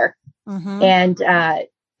everywhere. Mm-hmm. And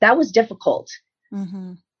that was difficult.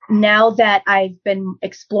 Mm-hmm. Now that I've been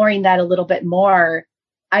exploring that a little bit more,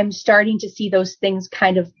 I'm starting to see those things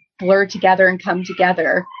kind of blur together and come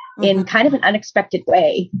together in kind of an unexpected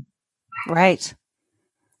way. Right.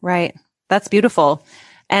 That's beautiful.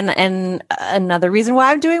 And another reason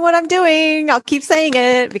why I'm doing what I'm doing, I'll keep saying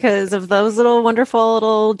it, because of those little wonderful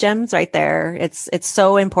little gems right there. It's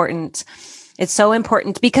so important. It's so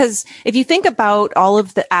important because if you think about all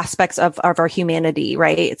of the aspects of our humanity,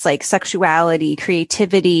 right? It's like sexuality,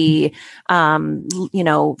 creativity,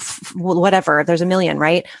 whatever, there's a million,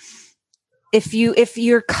 right? If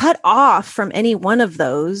you're cut off from any one of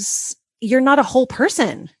those, you're not a whole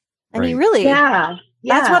person. I mean, really. Yeah.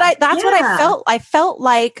 That's what I felt. I felt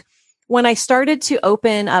like when I started to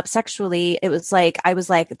open up sexually, I was like,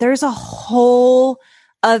 there's a whole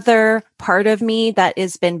other part of me that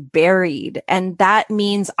has been buried. And that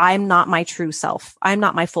means I'm not my true self. I'm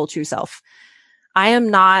not my full true self. I am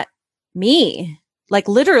not me, like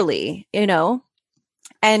literally, and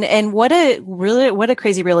what a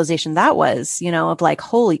crazy realization that was, of like,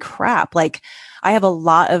 holy crap, like I have a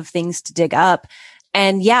lot of things to dig up.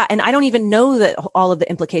 And and I don't even know that all of the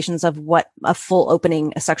implications of what a sexual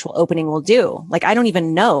opening will do. Like, I don't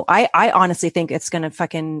even know. I honestly think it's going to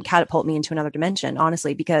fucking catapult me into another dimension,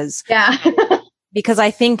 honestly, because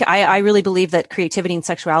I think I really believe that creativity and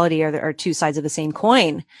sexuality are two sides of the same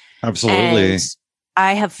coin. Absolutely. And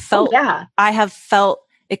I have felt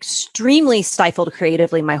extremely stifled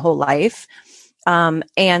creatively my whole life.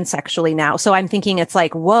 And sexually now. So I'm thinking it's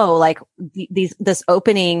like, whoa, like this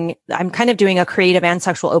opening, I'm kind of doing a creative and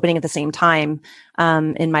sexual opening at the same time,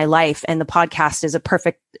 in my life. And the podcast is a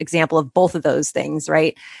perfect example of both of those things.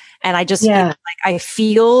 Right. And I just, I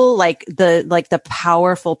feel like the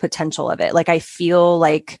powerful potential of it. Like, I feel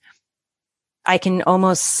like I can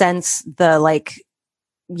almost sense the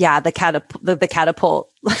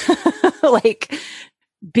catapult, like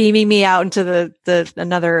beaming me out into the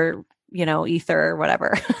another, ether or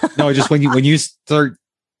whatever. No, just when you start.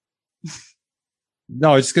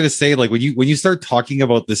 No, I was just going to say, like, when you start talking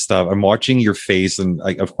about this stuff, I'm watching your face, and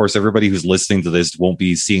of course, everybody who's listening to this won't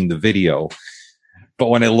be seeing the video. But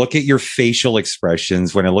when I look at your facial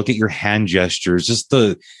expressions, when I look at your hand gestures, just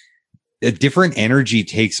a different energy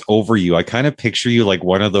takes over you. I kind of picture you like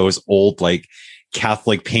one of those old, like,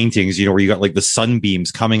 Catholic paintings, where you got like the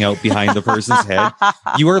sunbeams coming out behind the person's head.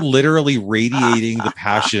 You are literally radiating the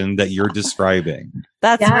passion that you're describing.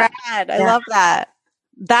 That's rad. I love that.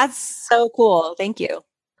 That's so cool. Thank you.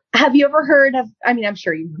 Have you ever heard of, I'm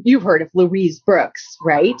sure you've heard of Louise Brooks,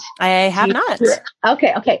 right? I have not.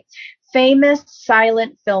 Okay. Famous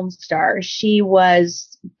silent film star. She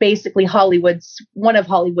was basically one of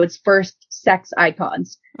Hollywood's first sex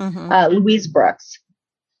icons, Louise Brooks.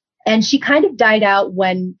 And she kind of died out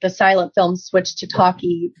when the silent film switched to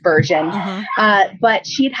talkie version. But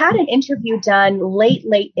she'd had an interview done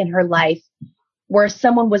late in her life where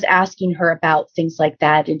someone was asking her about things like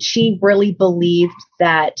that. And she really believed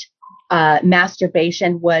that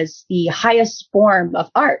masturbation was the highest form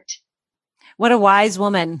of art. What a wise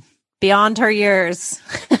woman, beyond her years.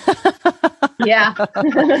 Yeah.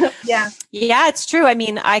 Yeah, it's true. I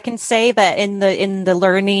mean, I can say that in the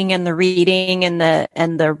learning and the reading and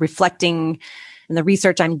the reflecting and the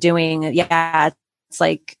research I'm doing, it's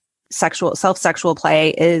like sexual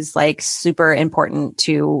play is like super important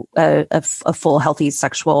to a full, healthy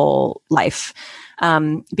sexual life.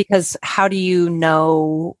 Because how do you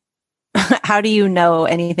know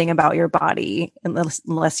anything about your body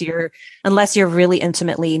unless you really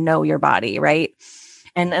intimately know your body, right?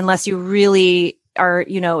 And unless you really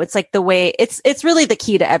it's like the way it's really the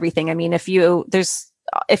key to everything. I mean, if you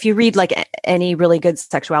read like any really good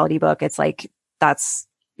sexuality book, it's like, that's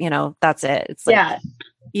it. It's like,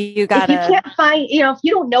 you gotta, if you can't find, if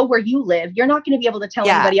you don't know where you live, you're not going to be able to tell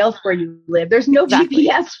anybody else where you live. There's no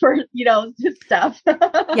GPS for, this stuff.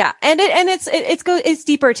 Yeah. And it's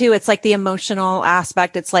deeper too. It's like the emotional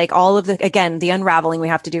aspect. It's like all of the unraveling we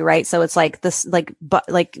have to do. Right. So it's like this,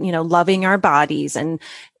 loving our bodies and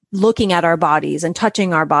looking at our bodies and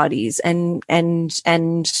touching our bodies and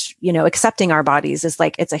accepting our bodies is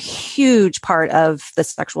like, it's a huge part of the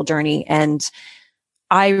sexual journey. And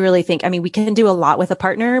I really think, we can do a lot with a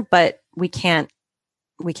partner, but we can't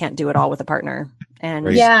do it all with a partner.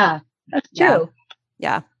 And yeah, that's true.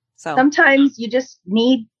 Yeah. So sometimes you just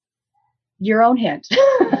need your own hand.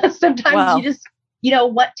 Sometimes you just,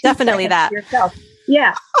 what to definitely that yourself.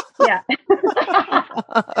 Yeah. Yeah.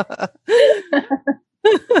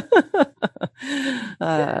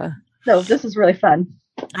 So this is really fun.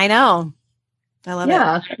 I know. I love it.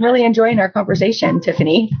 Yeah, I'm really enjoying our conversation,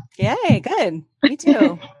 Tiffany. Yay, good. Me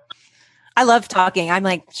too. I love talking. I'm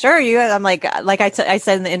like, sure, you guys. I'm like I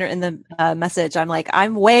said in the message, I'm like,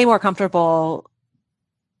 I'm way more comfortable.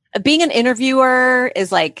 Being an interviewer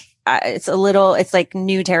is like, it's like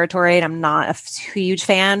new territory, and I'm not a huge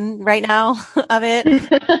fan right now of it.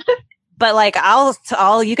 But like,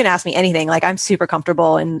 you can ask me anything. Like, I'm super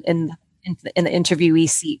comfortable in the interviewee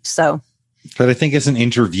seat. So. But I think as an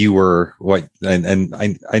interviewer, and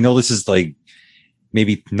I know this is like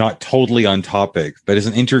maybe not totally on topic, but as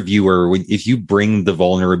an interviewer, if you bring the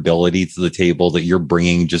vulnerability to the table that you're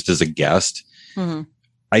bringing just as a guest, mm-hmm.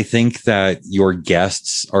 I think that your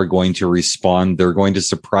guests are going to respond. They're going to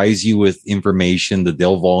surprise you with information that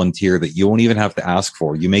they'll volunteer that you won't even have to ask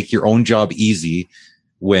for. You make your own job easy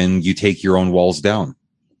when you take your own walls down.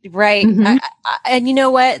 Right. Mm-hmm. And you know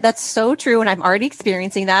what? That's so true. And I'm already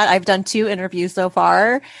experiencing that. I've done 2 interviews so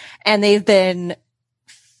far and they've been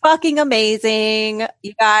fucking amazing.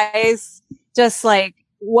 You guys, just like,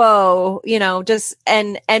 whoa,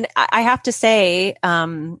 and I have to say,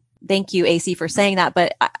 thank you, AC, for saying that.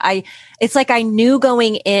 But it's like I knew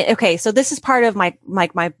going in. Okay. So this is part of my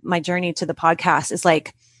journey to the podcast is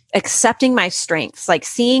like accepting my strengths, like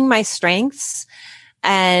seeing my strengths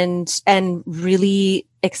and really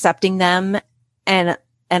accepting them and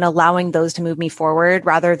allowing those to move me forward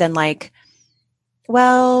rather than like,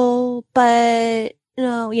 well, but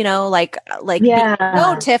no, no,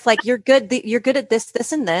 Tiff, like you're good at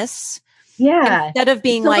this and this. Yeah. Instead of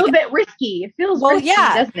being it's like a little bit risky. It feels risky,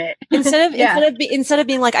 doesn't it? instead of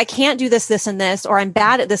being like, I can't do this and this, or I'm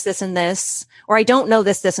bad at this and this, or I don't know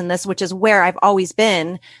this and this, which is where I've always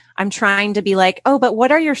been. I'm trying to be like, oh, but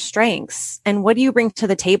what are your strengths and what do you bring to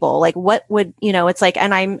the table? Like what would, it's like,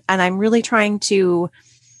 and I'm really trying to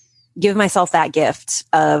give myself that gift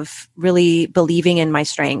of really believing in my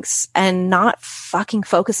strengths and not fucking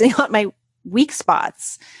focusing on my weak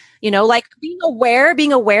spots, like being aware,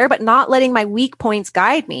 but not letting my weak points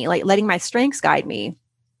guide me, like letting my strengths guide me.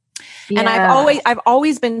 Yeah. And I've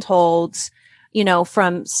always been told,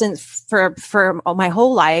 for my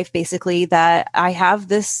whole life, basically, that I have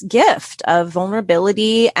this gift of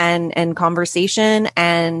vulnerability and conversation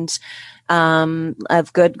and,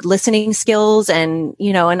 of good listening skills. And,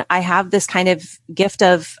 and I have this kind of gift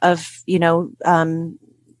of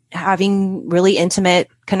having really intimate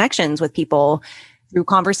connections with people through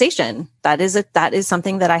conversation. That is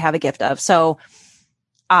something that I have a gift of. So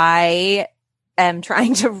I am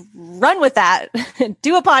trying to run with that,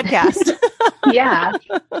 do a podcast. Yeah.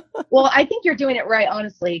 Well, I think you're doing it right,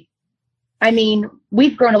 honestly. I mean,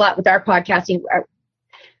 we've grown a lot with our podcasting.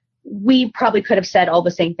 We probably could have said all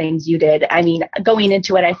the same things you did. I mean, going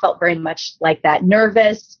into it, I felt very much like that,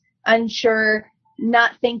 nervous, unsure,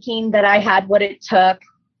 not thinking that I had what it took,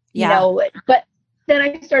 but then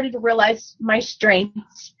I started to realize my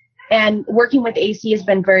strengths, and working with AC has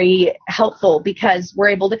been very helpful because we're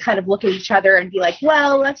able to kind of look at each other and be like,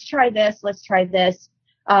 well, let's try this.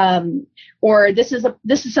 Or this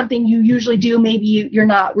is something you usually do. Maybe you're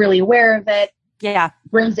not really aware of it. Yeah.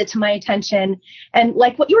 Brings it to my attention. And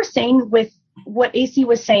like what you were saying with what AC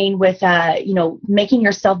was saying with, making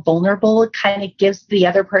yourself vulnerable, it kind of gives the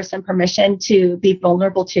other person permission to be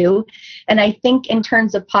vulnerable too. And I think in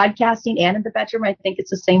terms of podcasting and in the bedroom, I think it's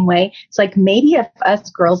the same way. It's like, maybe if us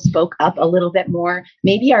girls spoke up a little bit more,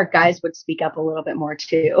 maybe our guys would speak up a little bit more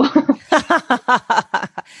too.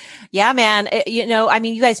 Yeah, man.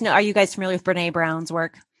 You guys know, are you guys familiar with Brene Brown's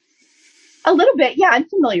work? A little bit. Yeah, I'm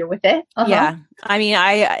familiar with it. Uh-huh. Yeah. I mean,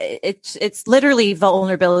 it's literally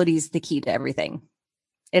vulnerability is the key to everything.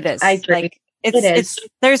 It is. I agree. Like,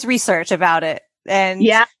 there's research about it. And,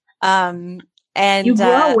 yeah. And you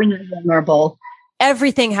grow when you're vulnerable.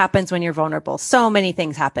 Everything happens when you're vulnerable. So many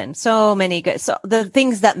things happen. So many good. So the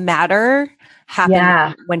things that matter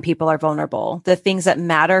happen when people are vulnerable. The things that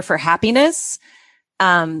matter for happiness,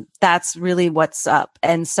 that's really what's up.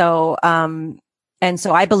 And so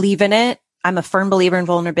I believe in it. I'm a firm believer in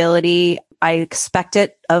vulnerability. I expect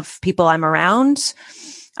it of people I'm around.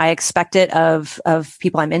 I expect it of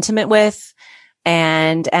people I'm intimate with.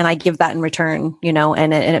 And I give that in return,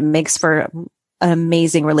 and it makes for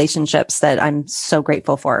amazing relationships that I'm so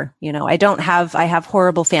grateful for. I have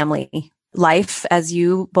horrible family life, as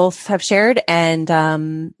you both have shared. And,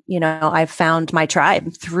 I've found my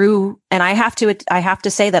tribe and I have to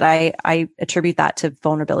say that I attribute that to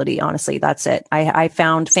vulnerability. Honestly, that's it. I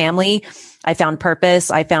found family, I found purpose,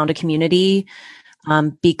 I found a community,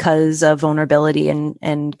 because of vulnerability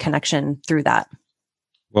and connection through that.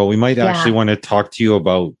 Well, we might actually want to talk to you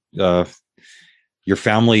about, your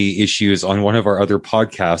family issues on one of our other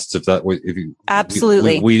podcasts.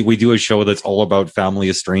 Absolutely, we do a show that's all about family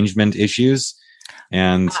estrangement issues,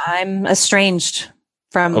 and I'm estranged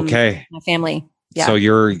from my family. Yeah. So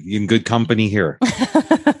you're in good company here.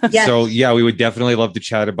 Yes. So we would definitely love to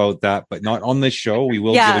chat about that, but not on this show. We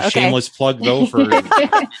will give a shameless plug though for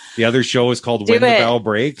the other show is called When the Bell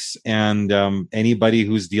Breaks, and anybody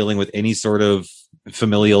who's dealing with any sort of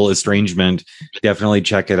familial estrangement, definitely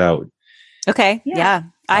check it out. Okay. Yeah.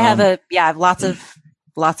 I have lots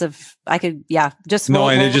of, I could, just, no,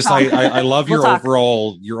 and it just, I love your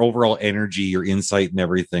overall energy, your insight and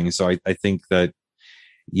everything. So I think that,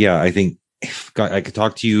 God, I could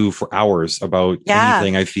talk to you for hours about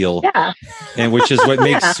anything I feel. Yeah. And which is what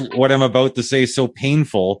makes what I'm about to say so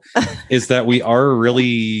painful is that we are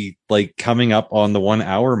really like coming up on the 1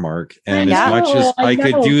 hour mark. And as much as I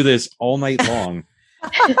could do this all night long,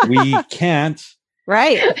 we can't.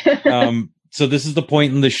 Right. So this is the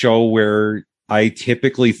point in the show where I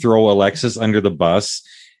typically throw Alexis under the bus,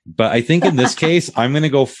 but I think in this case, I'm going to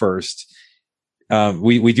go first.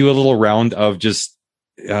 We do a little round of just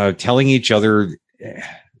telling each other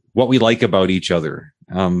what we like about each other.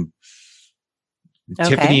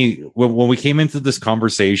 Tiffany, when we came into this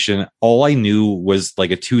conversation, all I knew was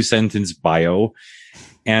like a 2-sentence bio,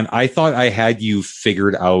 and I thought I had you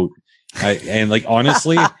figured out. And like,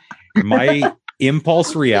 honestly, my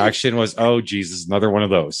impulse reaction was, oh, Jesus, another one of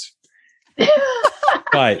those.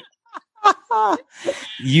 But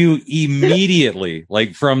you immediately,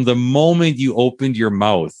 like from the moment you opened your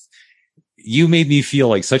mouth, you made me feel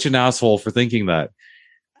like such an asshole for thinking that,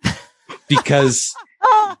 because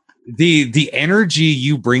the energy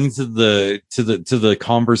you bring to the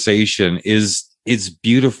conversation is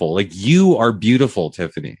beautiful. Like, you are beautiful,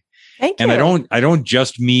 Tiffany. Thank you. And I don't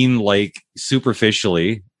just mean like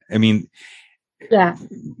superficially. I mean,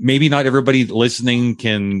 maybe not everybody listening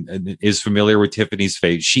is familiar with Tiffany's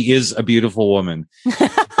face. She is a beautiful woman,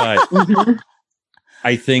 but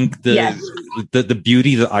I think the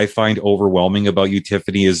beauty that I find overwhelming about you,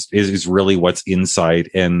 Tiffany, is really what's inside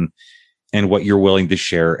and what you're willing to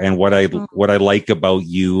share. And what I like about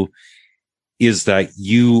you is that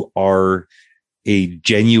you are a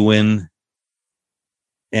genuine,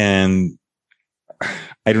 and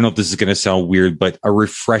I don't know if this is going to sound weird, but a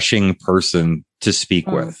refreshing person to speak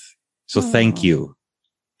with. So thank you.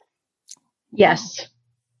 Yes.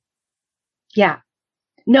 Yeah.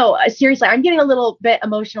 No, seriously, I'm getting a little bit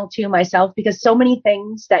emotional too myself, because so many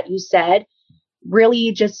things that you said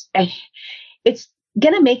really just, it's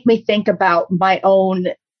going to make me think about my own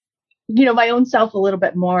self a little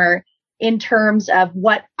bit more in terms of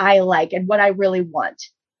what I like and what I really want.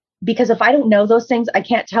 Because if I don't know those things, I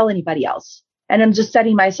can't tell anybody else. And I'm just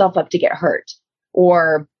setting myself up to get hurt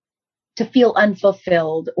or to feel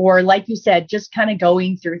unfulfilled, or like you said, just kind of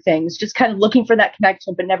going through things, just kind of looking for that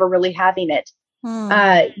connection, but never really having it.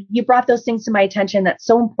 You brought those things to my attention. That's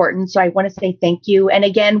so important. So I want to say thank you. And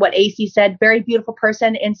again, what AC said, very beautiful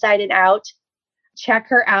person inside and out. Check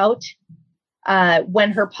her out.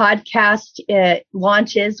 When her podcast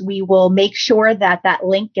launches, we will make sure that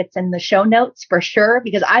link gets in the show notes for sure,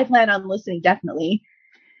 because I plan on listening definitely.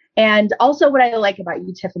 And also what I like about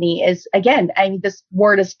you, Tiffany, is, again, I mean, this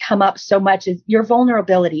word has come up so much, is your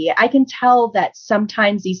vulnerability. I can tell that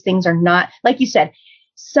sometimes these things are not, like you said,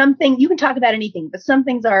 something you can talk about anything, but some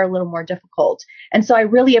things are a little more difficult. And so I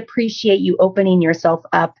really appreciate you opening yourself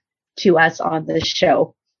up to us on this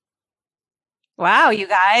show. Wow, you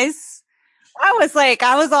guys. I was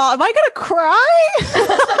all, am I going to cry?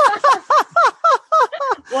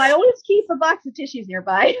 Well, I always keep a box of tissues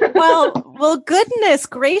nearby. well, goodness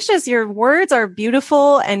gracious, your words are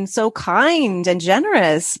beautiful and so kind and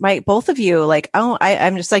generous. Both of you, like, oh,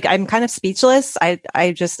 I'm just like, I'm kind of speechless.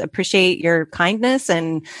 I just appreciate your kindness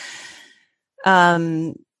and,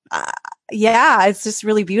 yeah, it's just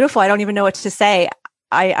really beautiful. I don't even know what to say.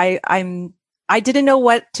 I didn't know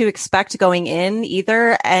what to expect going in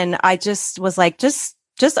either. And I just was like, just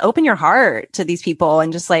open your heart to these people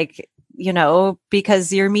and just like,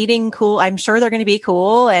 because you're meeting cool. I'm sure they're going to be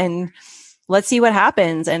cool and let's see what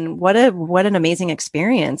happens. And what an amazing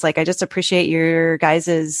experience. Like, I just appreciate your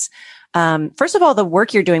guys's, first of all, the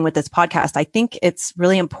work you're doing with this podcast. I think it's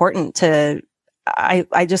really important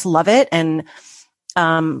I just love it. And,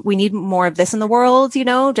 we need more of this in the world,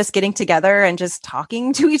 just getting together and just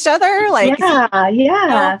talking to each other. Like,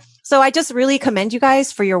 yeah. So I just really commend you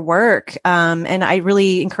guys for your work. And I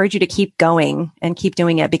really encourage you to keep going and keep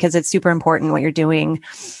doing it because it's super important what you're doing.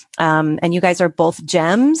 And you guys are both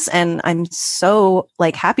gems and I'm so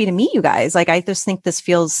like happy to meet you guys. Like, I just think this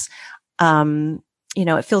feels,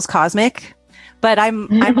 it feels cosmic, but I'm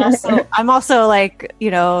also like,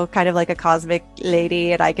 kind of like a cosmic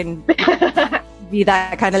lady and I can be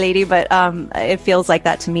that kind of lady, but it feels like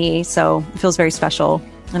that to me. So it feels very special.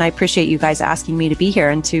 And I appreciate you guys asking me to be here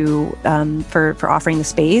and to for offering the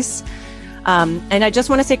space. And I just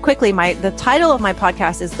want to say quickly, the title of my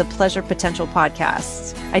podcast is the Pleasure Potential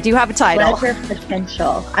Podcast. I do have a title. Pleasure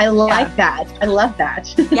Potential. I like that. I love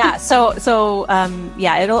that. Yeah. So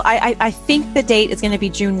I think the date is going to be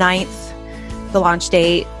June 9th, the launch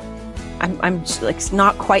date. I'm just, like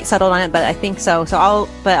not quite settled on it, but I think so. So I'll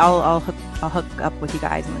hook up with you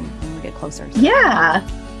guys when we get closer. So. Yeah.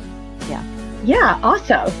 Yeah. Yeah.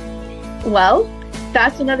 Awesome. Well,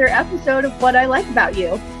 that's another episode of What I Like About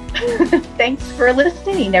You. Thanks for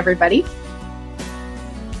listening, everybody.